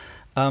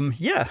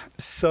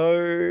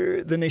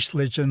 So the niche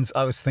legends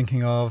I was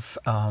thinking of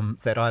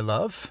that I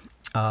love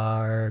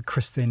are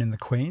Christine and the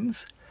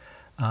Queens,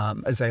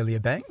 Azalea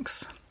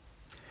Banks,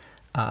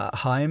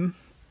 Haim,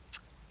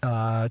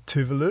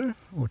 Tuvalu,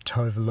 or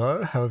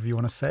Tovalo, however you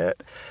want to say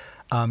it,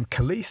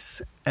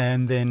 Khalees,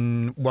 and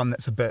then one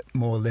that's a bit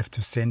more left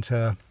of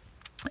centre,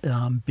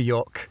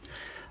 Bjork.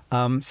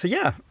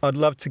 I'd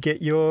love to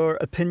get your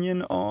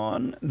opinion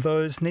on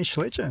those niche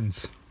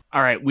legends.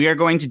 All right, we are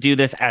going to do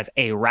this as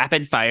a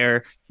rapid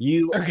fire.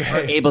 You are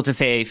able to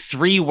say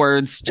 3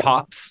 words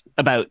tops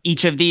about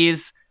each of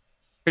these.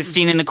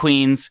 Christine and the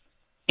Queens,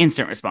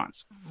 instant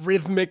response.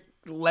 Rhythmic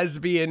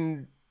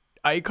lesbian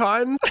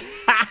icon.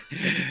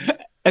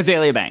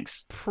 Azalea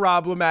Banks.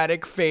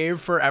 Problematic fave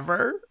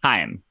forever.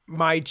 Haim.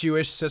 My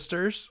Jewish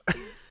sisters.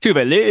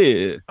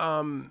 Tuvalu.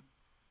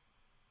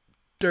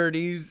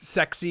 Dirty,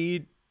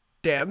 sexy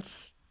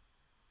dance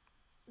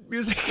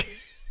music.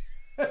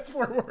 That's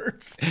 4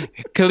 words.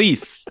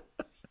 Khalees.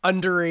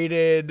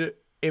 Underrated,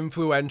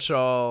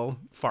 influential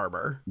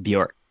farmer.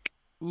 Bjork.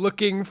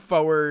 Looking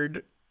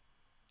forward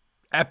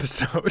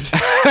episode.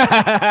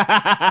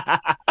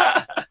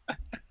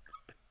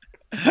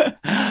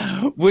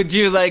 Would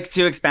you like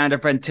to expand or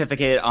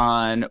pontificate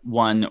on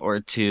 1 or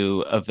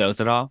 2 of those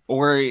at all?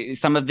 Or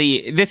some of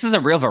this is a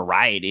real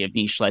variety of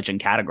niche legend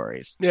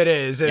categories. It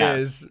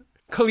is.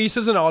 Khalees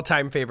is an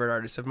all-time favorite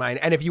artist of mine.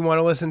 And if you want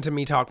to listen to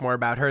me talk more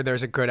about her,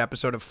 there's a good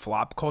episode of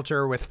Flop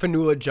Culture with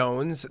Fanula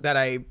Jones that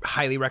I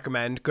highly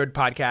recommend. Good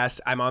podcast.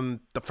 I'm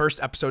on the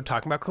first episode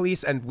talking about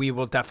Khalees, and we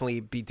will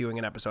definitely be doing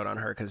an episode on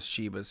her because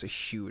she was a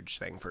huge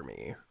thing for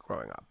me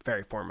growing up.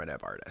 Very formative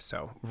artist.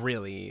 So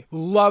really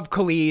love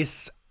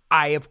Khalees.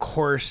 I, of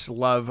course,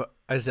 love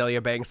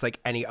Azalea Banks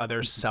like any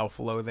other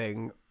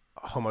self-loathing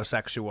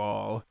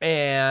homosexual.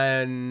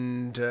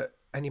 And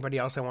anybody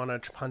else I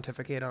want to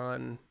pontificate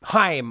on?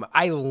 Haim.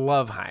 I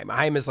love Haim.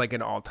 Haim is like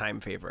an all-time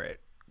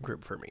favorite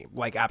group for me.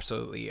 Like,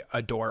 absolutely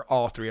adore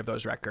all 3 of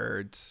those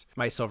records.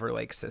 My Silver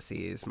Lake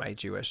Sissies, my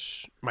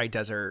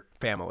desert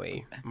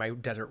family, my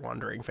desert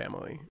wandering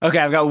family. Okay,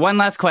 I've got one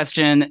last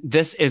question.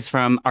 This is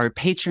from our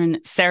patron,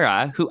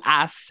 Sarah, who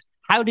asks,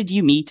 how did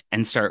you meet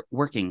and start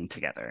working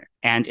together?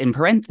 And in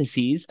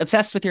parentheses,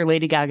 obsessed with your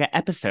Lady Gaga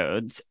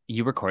episodes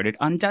you recorded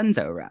on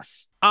Dunzo,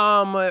 Russ.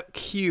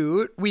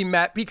 Cute. We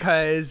met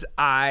because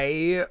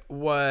I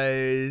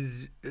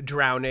was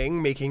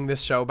drowning making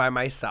this show by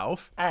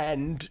myself.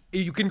 And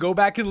you can go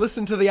back and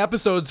listen to the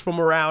episodes from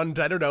around,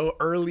 I don't know,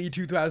 early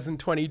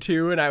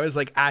 2022. And I was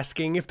like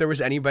asking if there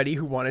was anybody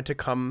who wanted to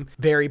come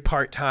very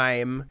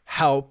part-time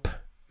help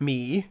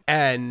me.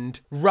 And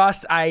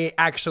Russ, I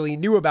actually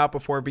knew about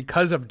before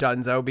because of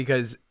Dunzo,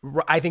 because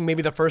I think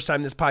maybe the first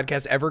time this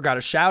podcast ever got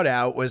a shout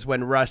out was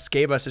when Russ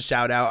gave us a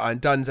shout out on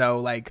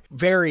Dunzo, like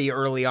very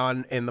early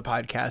on in the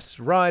podcast's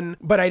run.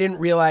 But I didn't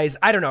realize,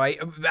 I don't know,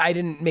 I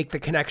didn't make the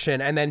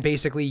connection. And then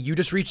basically you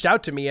just reached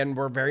out to me and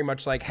were very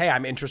much like, hey,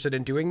 I'm interested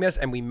in doing this.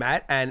 And we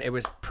met, and it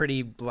was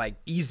pretty like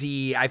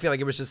easy. I feel like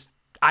it was just,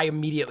 I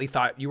immediately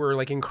thought you were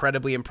like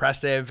incredibly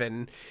impressive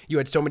and you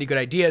had so many good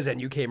ideas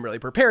and you came really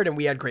prepared and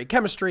we had great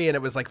chemistry and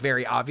it was like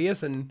very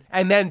obvious. And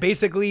then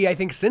basically I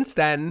think since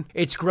then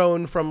it's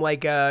grown from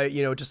like a,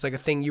 you know, just like a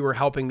thing you were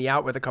helping me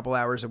out with a couple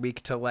hours a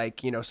week to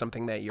like, you know,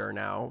 something that you're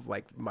now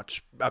like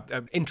much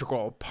an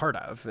integral part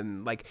of.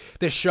 And like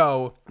this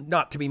show,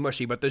 not to be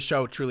mushy, but this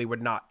show truly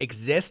would not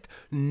exist,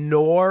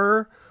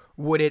 nor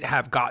would it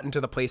have gotten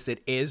to the place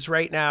it is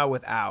right now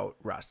without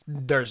Russ?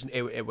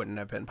 It wouldn't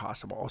have been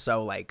possible.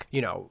 So like,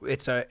 you know,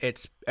 it's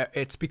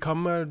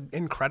become an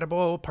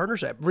incredible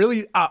partnership.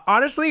 Really,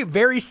 honestly,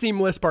 very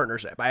seamless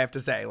partnership. I have to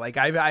say, like,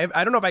 I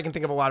don't know if I can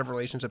think of a lot of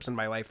relationships in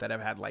my life that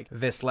have had like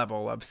this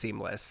level of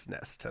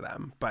seamlessness to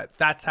them, but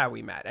that's how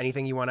we met.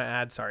 Anything you want to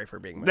add? Sorry for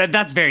being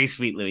that's very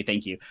sweet, Louis.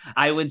 Thank you.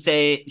 I would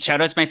say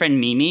shout out to my friend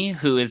Mimi,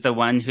 who is the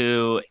one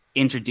who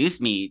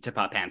introduced me to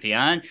Pop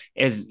Pantheon.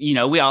 Is, you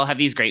know, we all have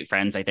these great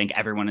friends. I think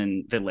everyone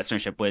in the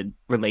listenership would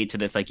relate to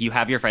this. Like, you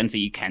have your friends that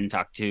you can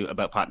talk to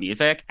about pop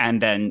music,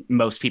 and then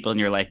most people in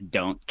your life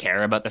don't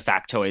care about the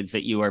factoids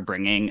that you are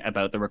bringing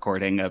about the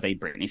recording of a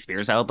Britney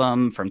Spears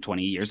album from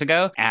 20 years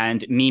ago.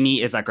 And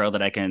Mimi is that girl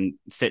that I can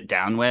sit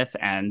down with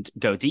and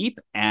go deep,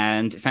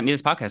 and sent me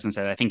this podcast and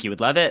said, I think you would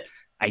love it.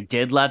 I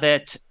did love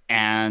it.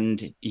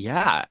 And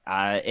yeah,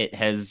 it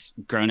has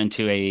grown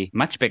into a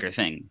much bigger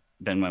thing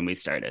than when we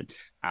started.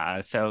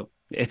 So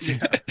it's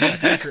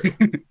that's true.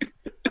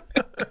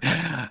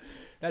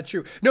 That's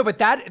true. No, but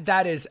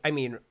that is, I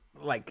mean,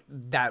 like,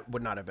 that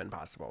would not have been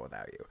possible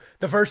without you.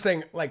 The first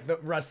thing, like,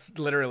 Russ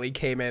literally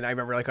came in, I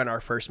remember, like, on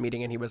our first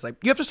meeting, and he was like,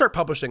 you have to start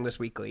publishing this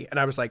weekly. And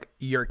I was like,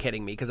 you're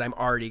kidding me, because I'm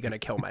already going to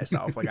kill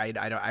myself. Like,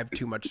 I have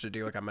too much to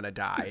do. Like, I'm going to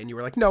die. And you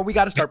were like, no, we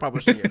got to start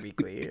publishing it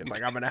weekly. And,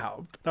 like, I'm going to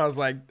help. And I was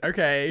like,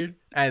 okay.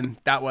 And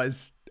that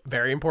was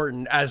very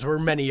important, as were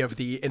many of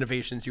the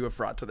innovations you have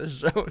brought to this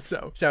show.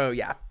 So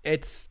yeah,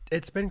 it's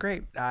been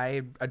great.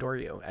 I adore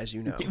you, as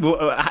you know.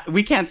 Well,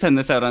 we can't send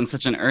this out on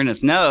such an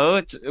earnest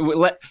note.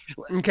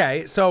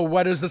 Okay, so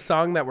what is the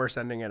song that we're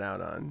sending it out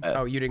on?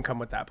 Oh, you didn't come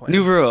with that plan.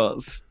 New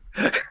rules.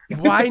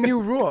 Why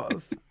new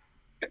rules?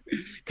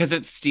 Because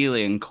it's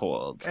steely and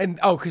cold. And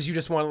because you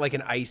just want like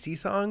an Icy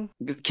song?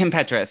 Kim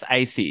Petras,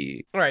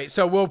 Icy. All right,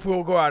 so we'll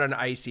go out on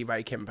Icy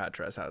by Kim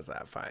Petras. How's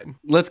that? Fine.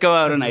 Let's go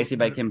out on Icy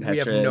by Kim Petras. We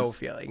have no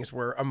feelings.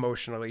 We're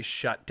emotionally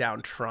shut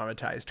down,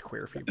 traumatized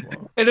queer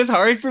people. It is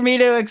hard for me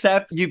to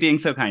accept you being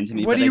so kind to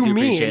me. What do you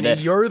mean? Appreciate it.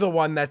 You're the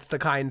one that's the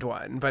kind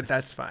one, but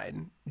that's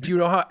fine. Do you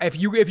know how, if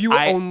you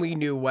only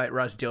knew what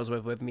Russ deals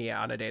with me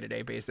on a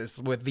day-to-day basis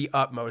with the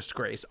utmost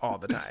grace all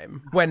the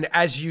time, when,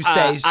 as you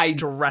say,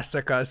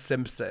 Stressica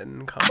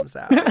Simpson comes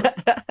out.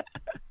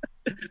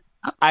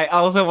 I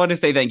also want to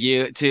say thank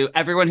you to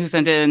everyone who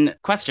sent in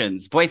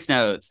questions, voice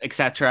notes,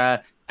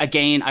 etc.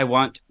 Again, I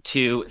want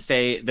to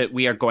say that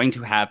we are going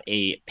to have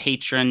a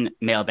patron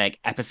mailbag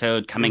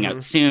episode coming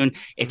out soon.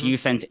 If you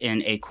sent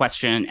in a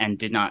question and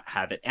did not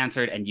have it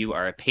answered and you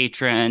are a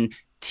patron,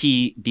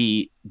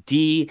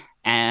 TBD.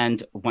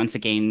 And once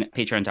again,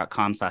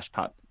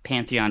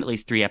 patreon.com/poppantheon. At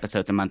least 3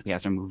 episodes a month. We have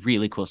some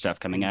really cool stuff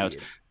coming out.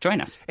 Join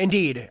us.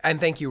 Indeed.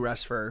 And thank you,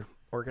 Russ, for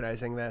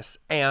organizing this,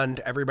 and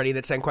everybody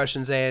that sent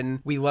questions in.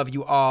 We love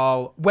you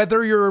all,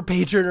 whether you're a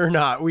patron or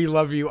not. We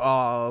love you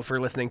all for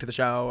listening to the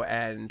show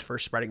and for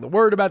spreading the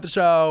word about the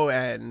show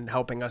and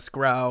helping us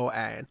grow,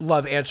 and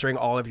love answering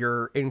all of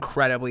your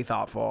incredibly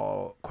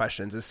thoughtful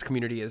questions. This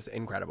community is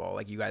incredible.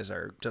 Like, you guys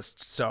are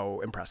just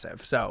so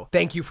impressive. So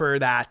thank you for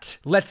that.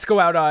 Let's go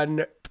out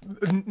on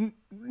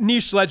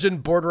niche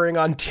legend bordering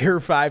on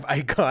tier 5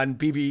 icon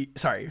BB.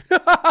 Sorry.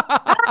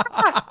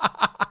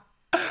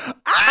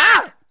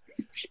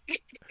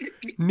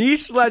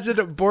 Niche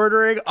legend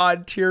bordering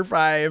on tier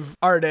 5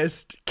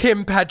 artist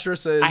Kim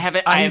Petras's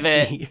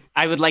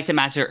I would like to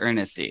match your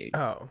earnesty.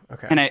 Oh,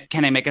 okay.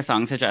 Can I make a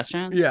song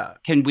suggestion? Yeah.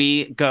 Can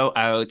we go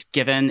out,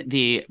 given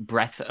the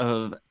breadth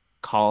of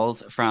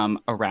calls from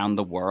around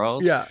the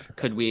world? Yeah.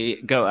 Could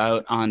we go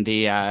out on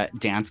the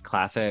dance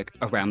classic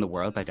Around the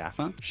World by Daft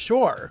Punk?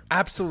 Sure.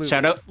 Absolutely.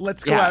 Shout out.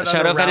 Let's go out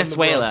shout on out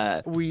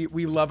Venezuela. We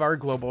love our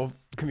global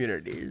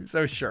community.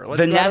 So sure.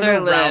 Let's the go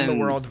Netherlands. Around the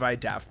World by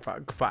Daft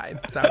Punk. Fine.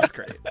 Sounds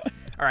great.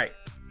 All right.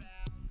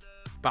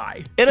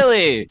 Bye.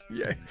 Italy.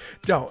 Yeah.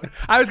 Don't.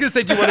 I was going to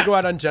say, do you want to go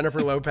out on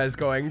Jennifer Lopez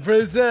going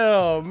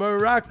Brazil,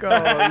 Morocco,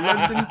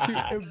 London to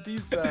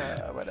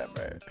Ibiza,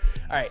 whatever.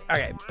 All right.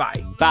 Okay.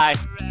 Bye. Bye.